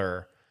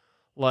dealer.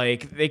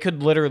 Like they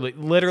could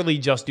literally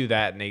just do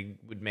that and they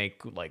would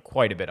make like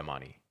quite a bit of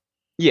money.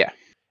 Yeah.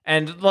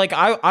 And like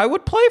I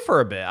would play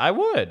for a bit. I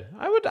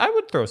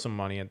would throw some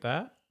money at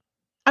that.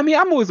 I mean,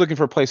 I'm always looking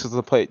for places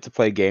to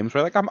play games,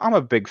 right? Like I'm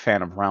a big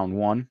fan of Round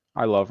One.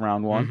 I love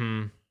Round One.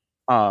 Mm-hmm.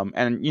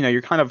 And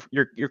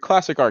your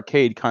classic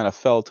arcade kind of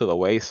fell to the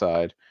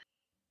wayside.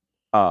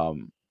 But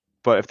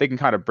if they can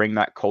kind of bring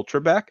that culture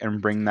back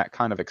and bring that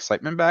kind of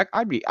excitement back,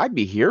 I'd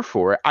be here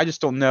for it. I just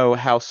don't know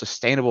how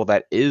sustainable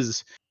that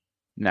is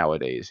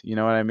nowadays. You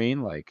know what I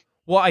mean? Like,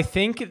 well, I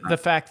think the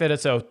fact that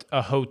it's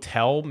a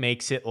hotel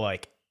makes it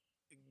like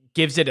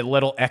gives it a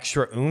little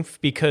extra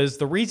oomph, because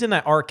the reason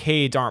that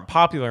arcades aren't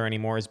popular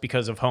anymore is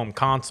because of home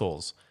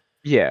consoles.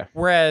 Yeah.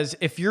 Whereas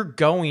if you're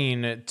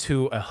going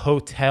to a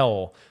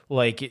hotel,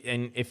 like,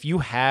 and if you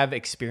have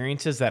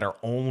experiences that are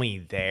only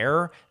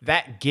there,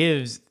 that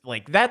gives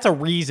like that's a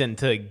reason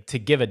to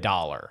give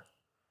 $1.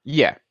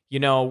 Yeah.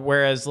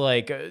 Whereas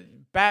like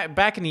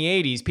back in the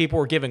 80s, people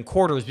were giving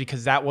quarters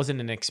because that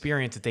wasn't an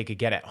experience that they could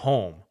get at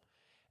home.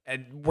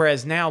 And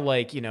whereas now,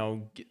 like,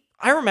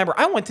 I remember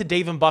I went to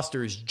Dave and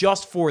Buster's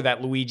just for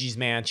that Luigi's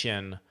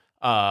Mansion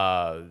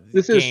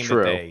this game is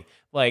true. that they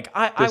like.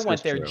 I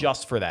went there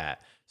just for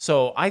that.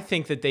 So I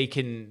think that they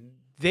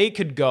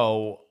could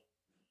go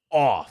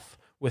off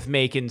with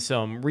making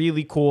some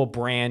really cool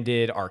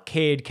branded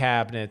arcade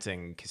cabinets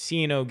and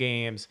casino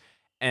games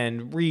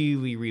and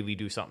really, really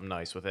do something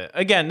nice with it.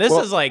 Again, this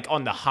is like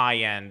on the high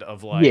end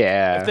of like,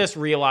 if this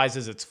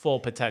realizes its full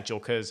potential,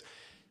 because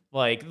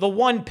like the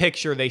one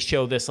picture they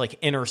show this like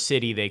inner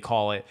city, they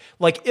call it,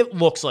 like it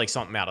looks like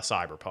something out of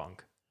Cyberpunk.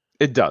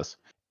 It does.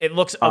 It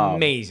looks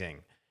amazing.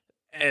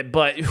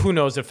 But who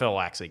knows if it'll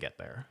actually get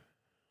there.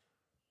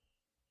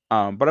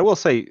 But I will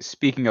say,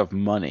 speaking of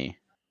money,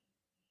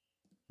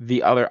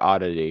 the other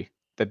oddity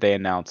that they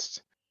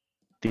announced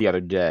the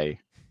other day,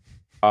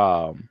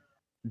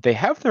 they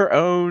have their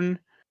own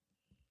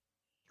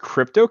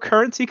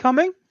cryptocurrency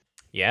coming.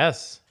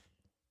 Yes.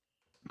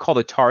 Called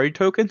Atari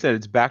tokens, and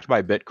it's backed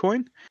by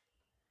Bitcoin.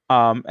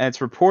 And it's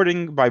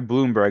reporting by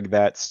Bloomberg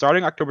that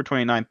starting October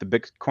 29th, the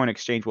Bitcoin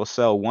exchange will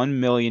sell $1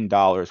 million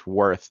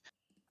worth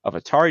of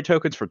Atari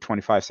tokens for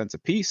 25 cents a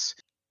piece.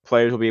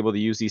 Players will be able to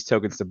use these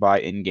tokens to buy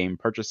in-game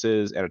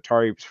purchases, and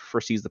Atari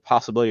foresees the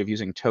possibility of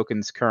using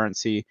tokens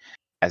currency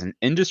as an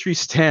industry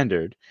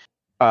standard.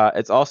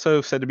 It's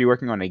also said to be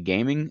working on a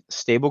gaming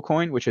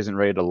stablecoin, which isn't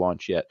ready to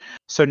launch yet.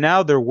 So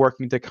now they're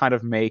working to kind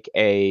of make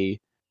a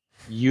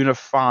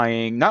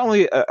unifying, not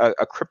only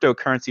a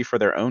cryptocurrency for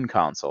their own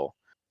console,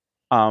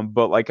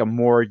 but like a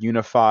more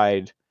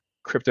unified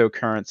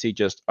cryptocurrency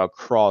just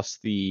across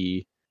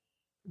the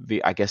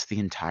I guess the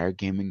entire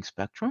gaming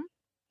spectrum.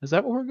 Is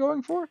that what we're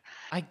going for?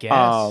 I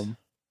guess.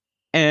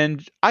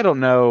 And I don't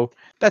know.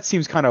 That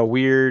seems kind of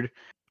weird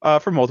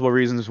for multiple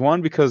reasons.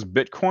 One, because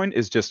Bitcoin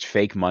is just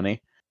fake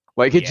money.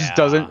 Like it just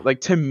doesn't,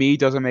 like, to me,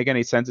 doesn't make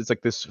any sense. It's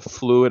like this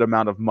fluid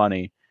amount of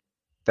money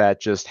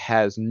that just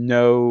has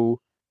no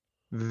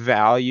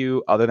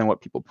value other than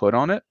what people put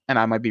on it. And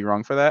I might be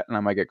wrong for that, and I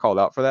might get called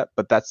out for that.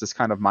 But that's just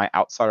kind of my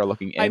outsider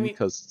looking in,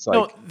 because it's like,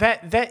 no,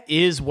 that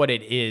is what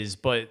it is.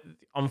 But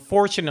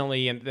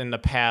unfortunately, in the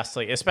past,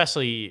 like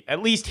especially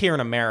at least here in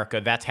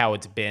America, that's how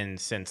it's been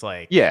since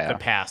like the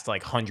past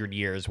like 100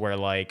 years, where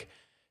like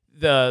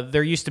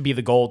there used to be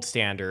the gold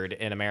standard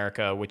in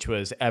America, which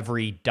was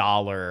every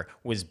dollar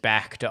was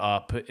backed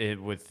up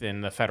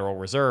within the Federal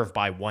Reserve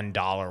by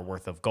 $1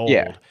 worth of gold.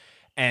 Yeah.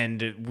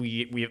 And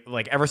we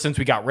like ever since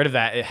we got rid of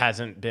that, it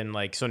hasn't been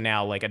like, so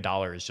now like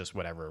 $1 is just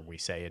whatever we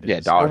say it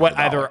is, or what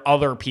either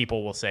other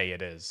people will say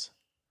it is.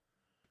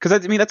 Because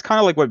I mean that's kind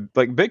of like what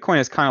like Bitcoin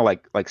is kind of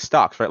like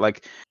stocks, right?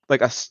 Like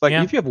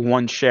if you have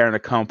one share in a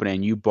company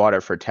and you bought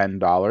it for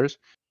 $10,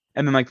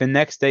 and then like the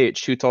next day it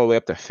shoots all the way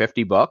up to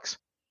 $50,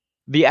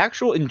 the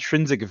actual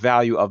intrinsic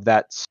value of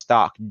that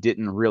stock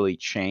didn't really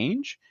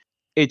change.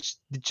 It's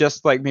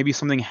just like maybe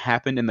something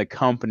happened in the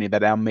company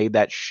that now made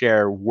that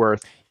share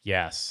worth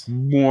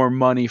more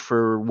money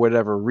for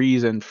whatever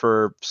reason,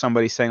 for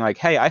somebody saying like,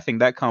 hey, I think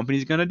that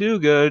company's gonna do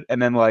good. And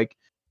then like,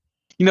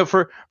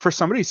 for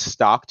somebody's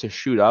stock to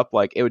shoot up,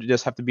 like it would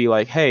just have to be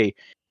like, hey,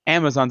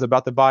 Amazon's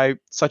about to buy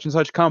such and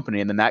such company,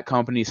 and then that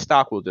company's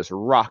stock will just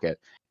rocket.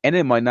 And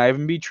it might not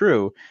even be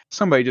true.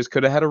 Somebody just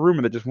could have had a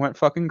rumor that just went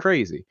fucking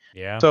crazy.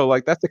 Yeah. So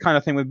like that's the kind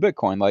of thing with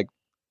Bitcoin. Like,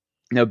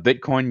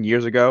 Bitcoin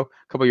a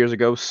couple years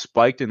ago,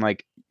 spiked and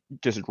like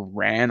just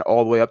ran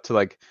all the way up to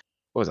like,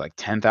 what was it, like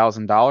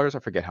 $10,000? I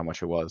forget how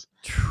much it was.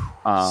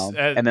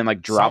 And then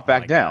like dropped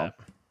back down.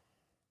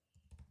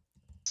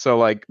 So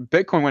like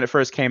Bitcoin when it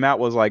first came out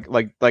was like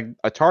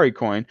Atari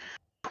coin,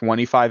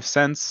 25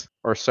 cents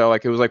or so.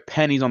 Like it was like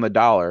pennies on the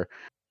dollar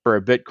for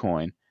a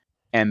Bitcoin.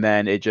 And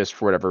then it just,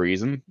 for whatever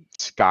reason,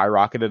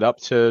 skyrocketed up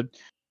to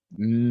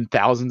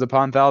thousands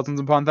upon thousands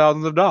upon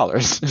thousands of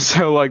dollars.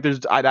 So like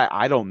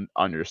I don't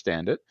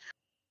understand it.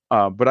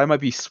 But I might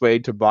be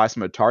swayed to buy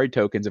some Atari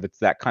tokens if it's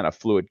that kind of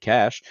fluid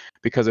cash.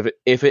 Because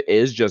if it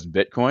is just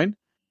Bitcoin,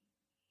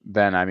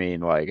 then I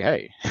mean, like,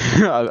 hey,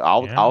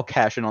 I'll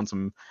cash in on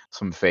some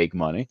fake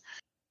money.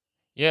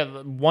 Yeah,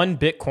 1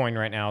 Bitcoin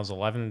right now is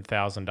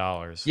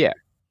 $11,000. Yeah,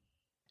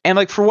 and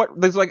like for what?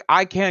 There's like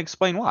I can't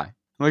explain why.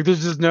 Like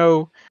there's just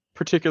no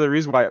particular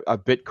reason why a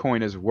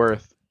Bitcoin is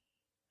worth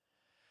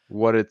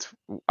what it's.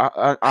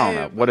 I don't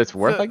know what it's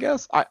worth. I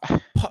guess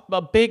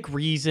a big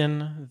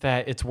reason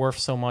that it's worth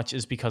so much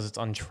is because it's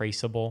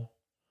untraceable.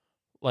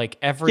 Like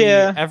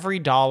every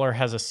dollar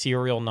has a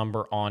serial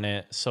number on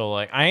it. So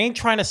like I ain't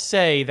trying to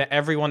say that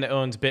everyone that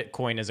owns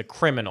Bitcoin is a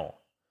criminal.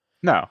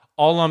 No.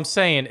 All I'm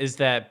saying is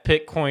that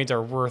Bitcoins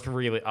are worth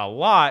really a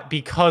lot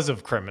because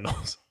of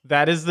criminals.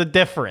 That is the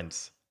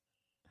difference.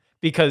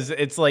 Because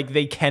it's like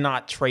they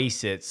cannot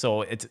trace it,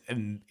 so it's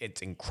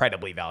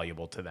incredibly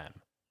valuable to them.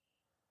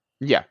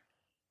 Yeah.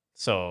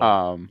 So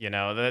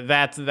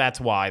that's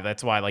why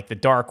like the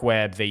dark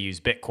web, they use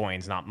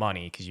Bitcoins, not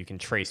money, because you can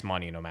trace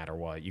money no matter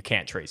what. You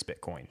can't trace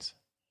Bitcoins.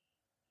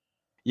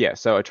 Yeah,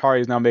 so Atari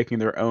is now making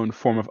their own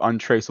form of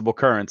untraceable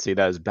currency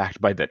that is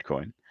backed by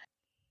Bitcoin.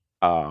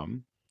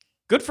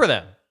 Good for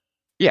them.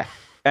 Yeah,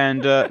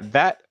 and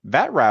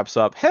that wraps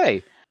up.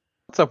 Hey,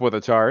 what's up with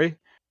Atari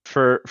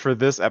for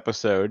this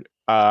episode?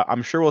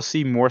 I'm sure we'll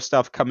see more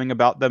stuff coming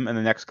about them in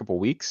the next couple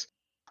weeks.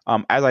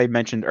 As I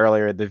mentioned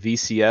earlier, the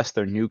VCS,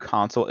 their new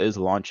console, is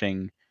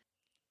launching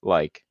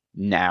like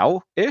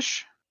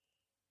now-ish.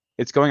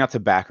 It's going out to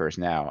backers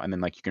now, and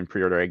then like you can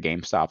pre-order at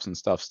GameStops and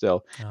stuff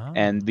still. Oh.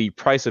 And the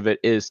price of it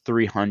is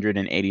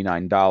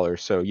 $389.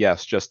 So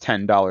yes, just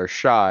 $10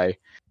 shy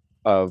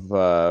of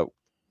the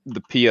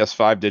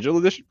PS5 digital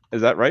edition.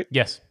 Is that right?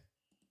 Yes.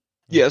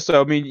 Yeah.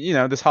 So I mean,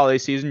 this holiday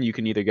season, you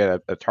can either get a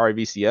Atari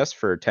VCS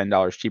for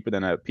 $10 cheaper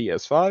than a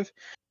PS5,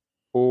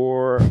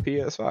 or a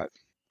PS5,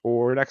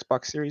 or an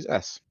Xbox Series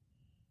S.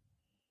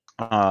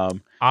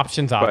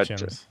 Options.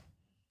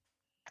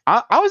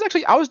 I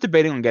was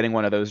debating on getting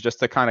one of those just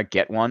to kind of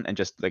get one and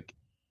just like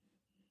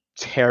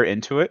tear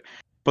into it.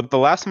 But the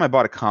last time I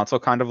bought a console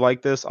kind of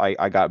like this,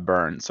 I got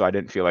burned, so I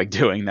didn't feel like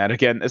doing that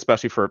again,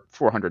 especially for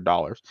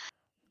 $400.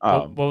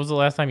 What was the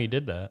last time you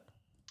did that?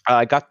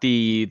 I got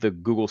the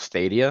Google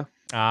Stadia.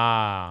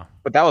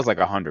 But that was like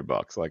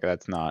 $100. Like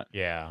that's not.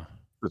 Yeah.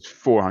 It's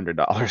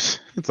 $400.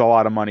 It's a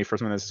lot of money for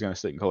something that's just gonna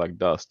sit and collect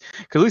dust.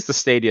 Because at least the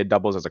Stadia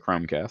doubles as a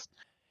Chromecast.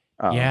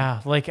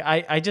 Yeah, like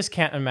I just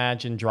can't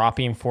imagine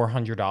dropping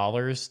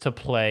 $400 to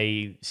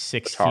play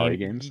 16 Atari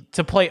games.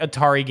 To play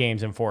Atari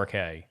games in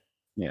 4K.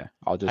 Yeah,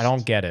 I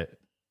don't get it.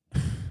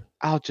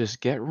 I'll just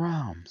get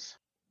ROMs.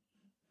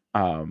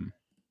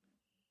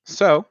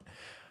 So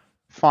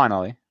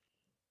finally,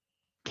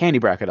 candy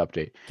bracket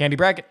update. Candy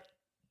bracket.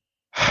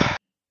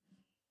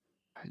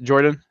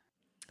 Jordan,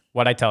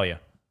 what'd I tell you?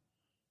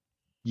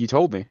 You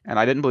told me, and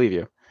I didn't believe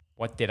you.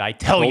 What did I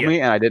tell you? You told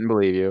me, and I didn't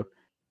believe you.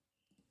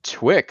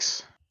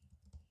 Twix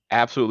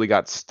absolutely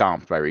got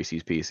stomped by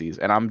Reese's Pieces,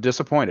 and I'm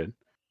disappointed.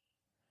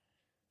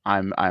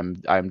 I'm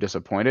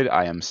disappointed.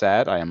 I am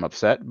sad. I am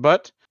upset,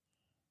 but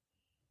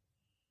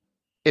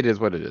it is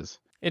what it is.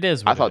 It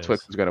is. I thought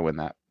Twix was going to win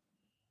that.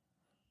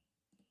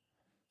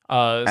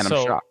 And I'm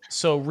shocked.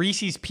 So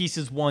Reese's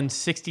Pieces won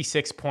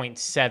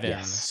 66.7.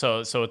 Yes. So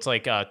it's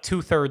like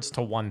 2/3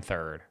 to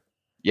 1/3.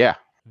 Yeah.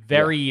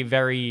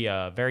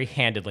 Very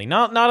handedly.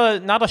 Not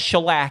a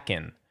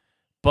shellacking,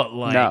 but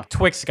like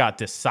Twix got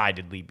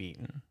decidedly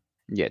beaten.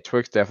 Yeah,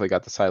 Twix definitely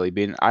got decidedly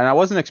beaten. And I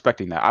wasn't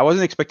expecting that. I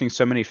wasn't expecting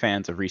so many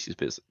fans of Reese's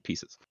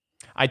Pieces.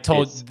 I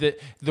told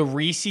the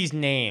Reese's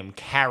name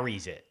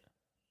carries it.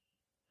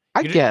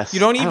 I guess. You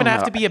don't even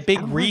have to be a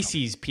big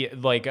Reese's,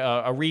 like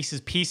a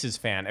Reese's Pieces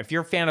fan. If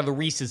you're a fan of the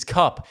Reese's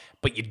Cup,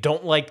 but you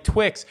don't like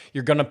Twix,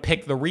 you're going to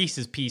pick the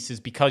Reese's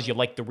Pieces because you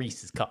like the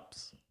Reese's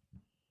Cups.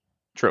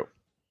 True.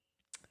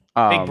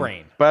 Big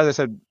brain. But as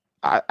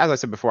I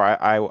said before,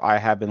 I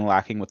have been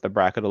lacking with the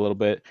bracket a little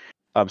bit.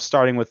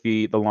 Starting with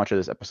the launch of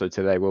this episode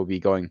today, we'll be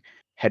going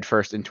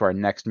headfirst into our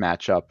next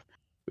matchup,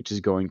 which is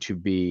going to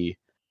be,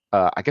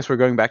 I guess we're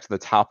going back to the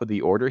top of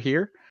the order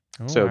here.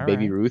 Ooh, so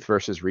Baby Ruth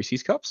versus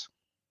Reese's Cups.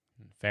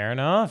 Fair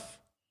enough.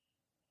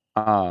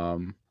 I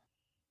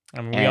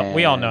mean,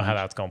 we all know how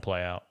that's going to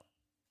play out.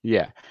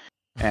 Yeah.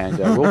 And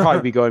we'll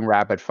probably be going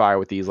rapid fire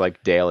with these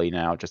like daily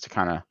now, just to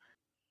kind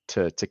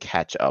of to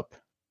catch up.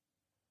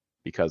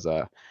 Because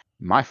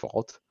my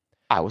fault,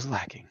 I was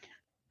lacking.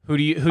 Who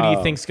do you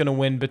think's going to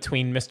win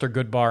between Mr.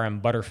 Goodbar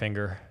and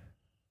Butterfinger?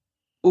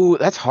 Ooh,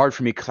 that's hard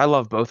for me because I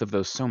love both of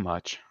those so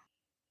much.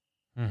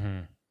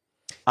 Mm-hmm.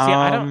 See,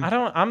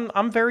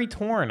 I'm very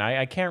torn.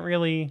 I can't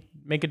really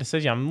make a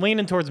decision. I'm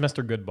leaning towards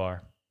Mr.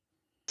 Goodbar.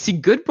 See,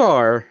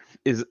 Goodbar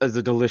is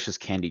a delicious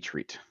candy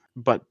treat,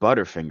 but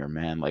Butterfinger,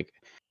 man, like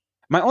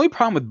my only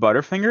problem with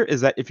Butterfinger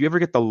is that if you ever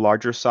get the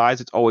larger size,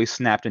 it's always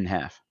snapped in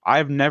half.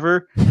 I've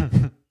never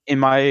in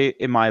my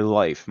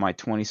life, my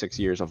 26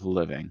 years of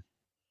living,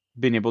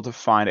 been able to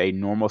find a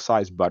normal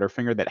sized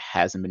Butterfinger that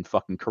hasn't been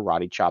fucking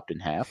karate chopped in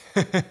half.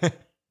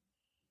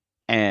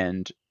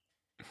 And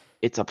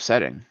it's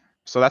upsetting.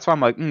 So that's why I'm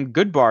like,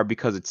 good bar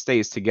because it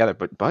stays together,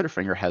 but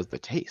Butterfinger has the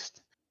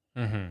taste.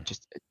 Mm-hmm.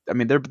 Just, I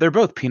mean, they're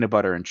both peanut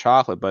butter and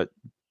chocolate, but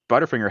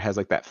Butterfinger has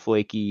like that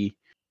flakiness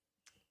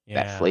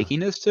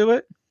to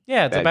it.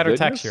 Yeah, it's a That better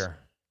goodness. texture.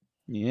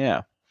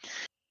 Yeah.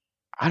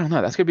 I don't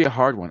know. That's gonna be a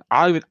hard one.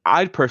 I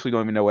personally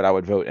don't even know what I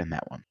would vote in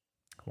that one.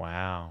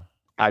 Wow.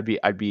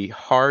 I'd be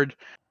hard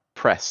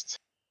pressed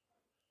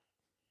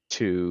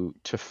to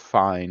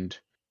find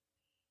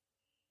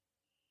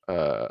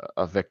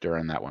a victor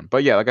in that one.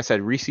 But yeah, like I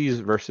said,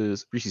 Reese's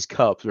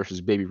Cups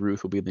versus Baby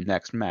Ruth will be the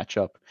next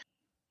matchup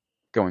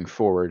going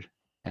forward,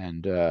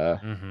 and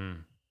we'll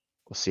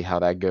see how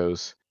that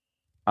goes.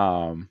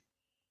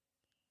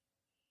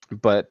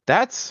 But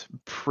that's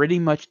pretty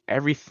much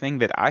everything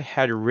that I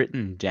had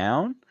written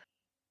down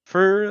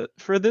for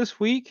this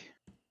week.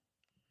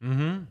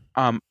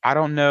 I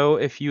don't know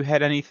if you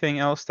had anything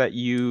else that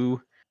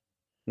you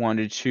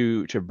wanted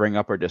to bring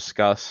up or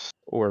discuss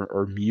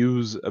or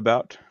muse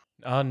about.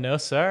 No,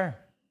 sir.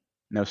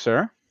 No,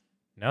 sir?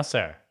 No,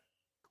 sir.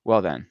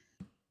 Well then,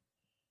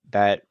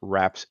 that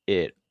wraps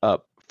it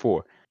up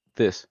for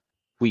this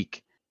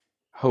week.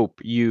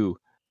 Hope you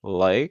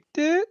liked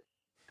it.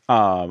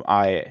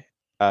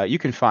 You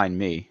can find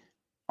me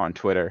on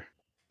Twitter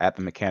at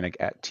the mechanic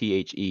at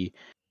TheMeChanick.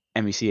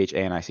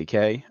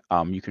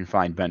 You can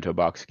find Bento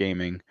Box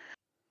Gaming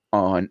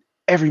on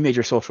every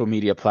major social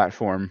media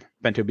platform.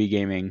 Bento B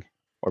Gaming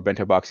or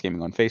Bento Box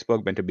Gaming on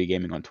Facebook, Bento B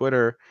Gaming on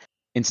Twitter,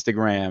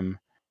 Instagram,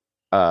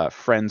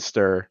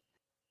 Friendster.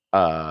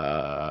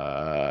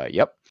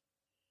 Yep.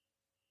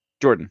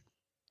 Jordan,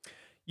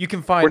 You can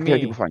where find can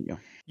people me. find you?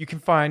 You can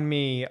find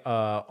me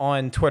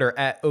on Twitter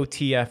at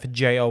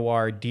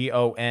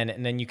OTFJORDON,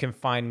 and then you can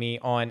find me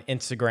on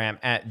Instagram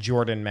at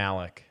Jordan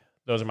Malik.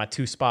 Those are my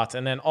two spots.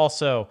 And then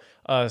also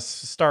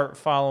start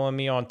following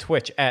me on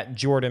Twitch at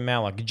Jordan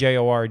Malik,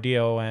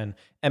 JORDON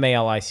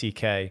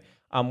MALICK.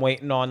 I'm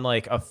waiting on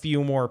like a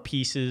few more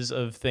pieces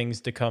of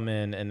things to come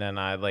in, and then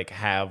I like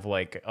have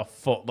like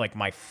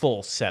my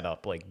full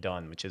setup like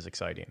done, which is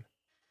exciting.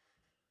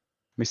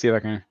 Let me see if I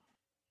can.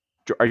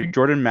 Are you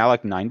Jordan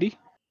Malik 90?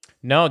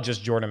 No,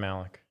 just Jordan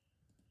Malik.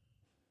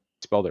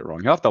 Spelled it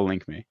wrong. You'll have to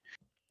link me.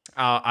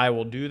 I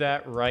will do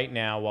that right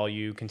now while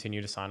you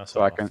continue to sign us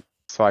off.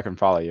 So I can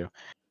follow you.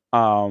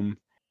 And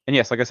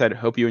yes, like I said,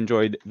 hope you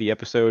enjoyed the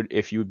episode.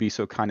 If you would be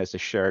so kind as to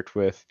share it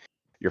with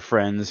your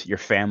friends, your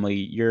family,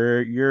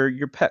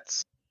 your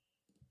pets.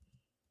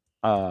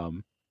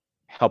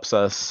 Helps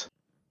us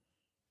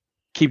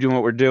keep doing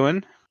what we're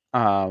doing.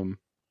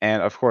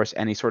 And of course,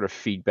 any sort of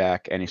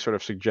feedback, any sort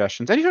of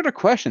suggestions, any sort of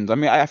questions. I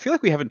mean, I feel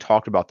like we haven't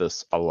talked about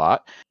this a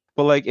lot,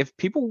 but like if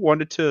people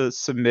wanted to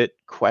submit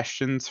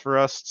questions for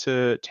us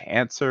to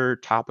answer,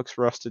 topics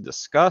for us to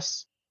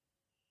discuss,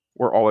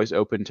 we're always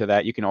open to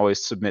that. You can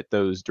always submit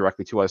those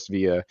directly to us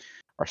via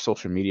our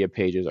social media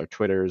pages, our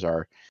Twitters,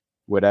 our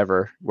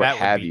whatever,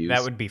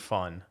 That would be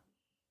fun.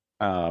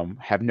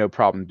 Have no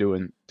problem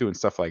doing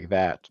stuff like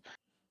that.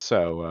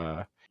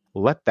 So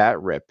let that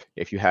rip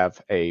if you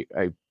have a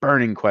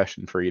burning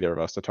question for either of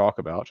us to talk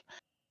about.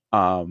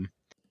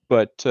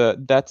 But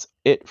that's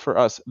it for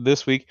us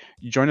this week.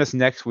 Join us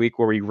next week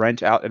where we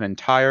rent out an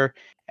entire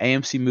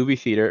AMC movie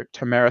theater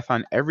to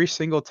marathon every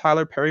single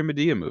Tyler Perry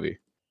Madea movie.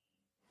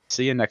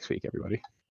 See you next week, everybody.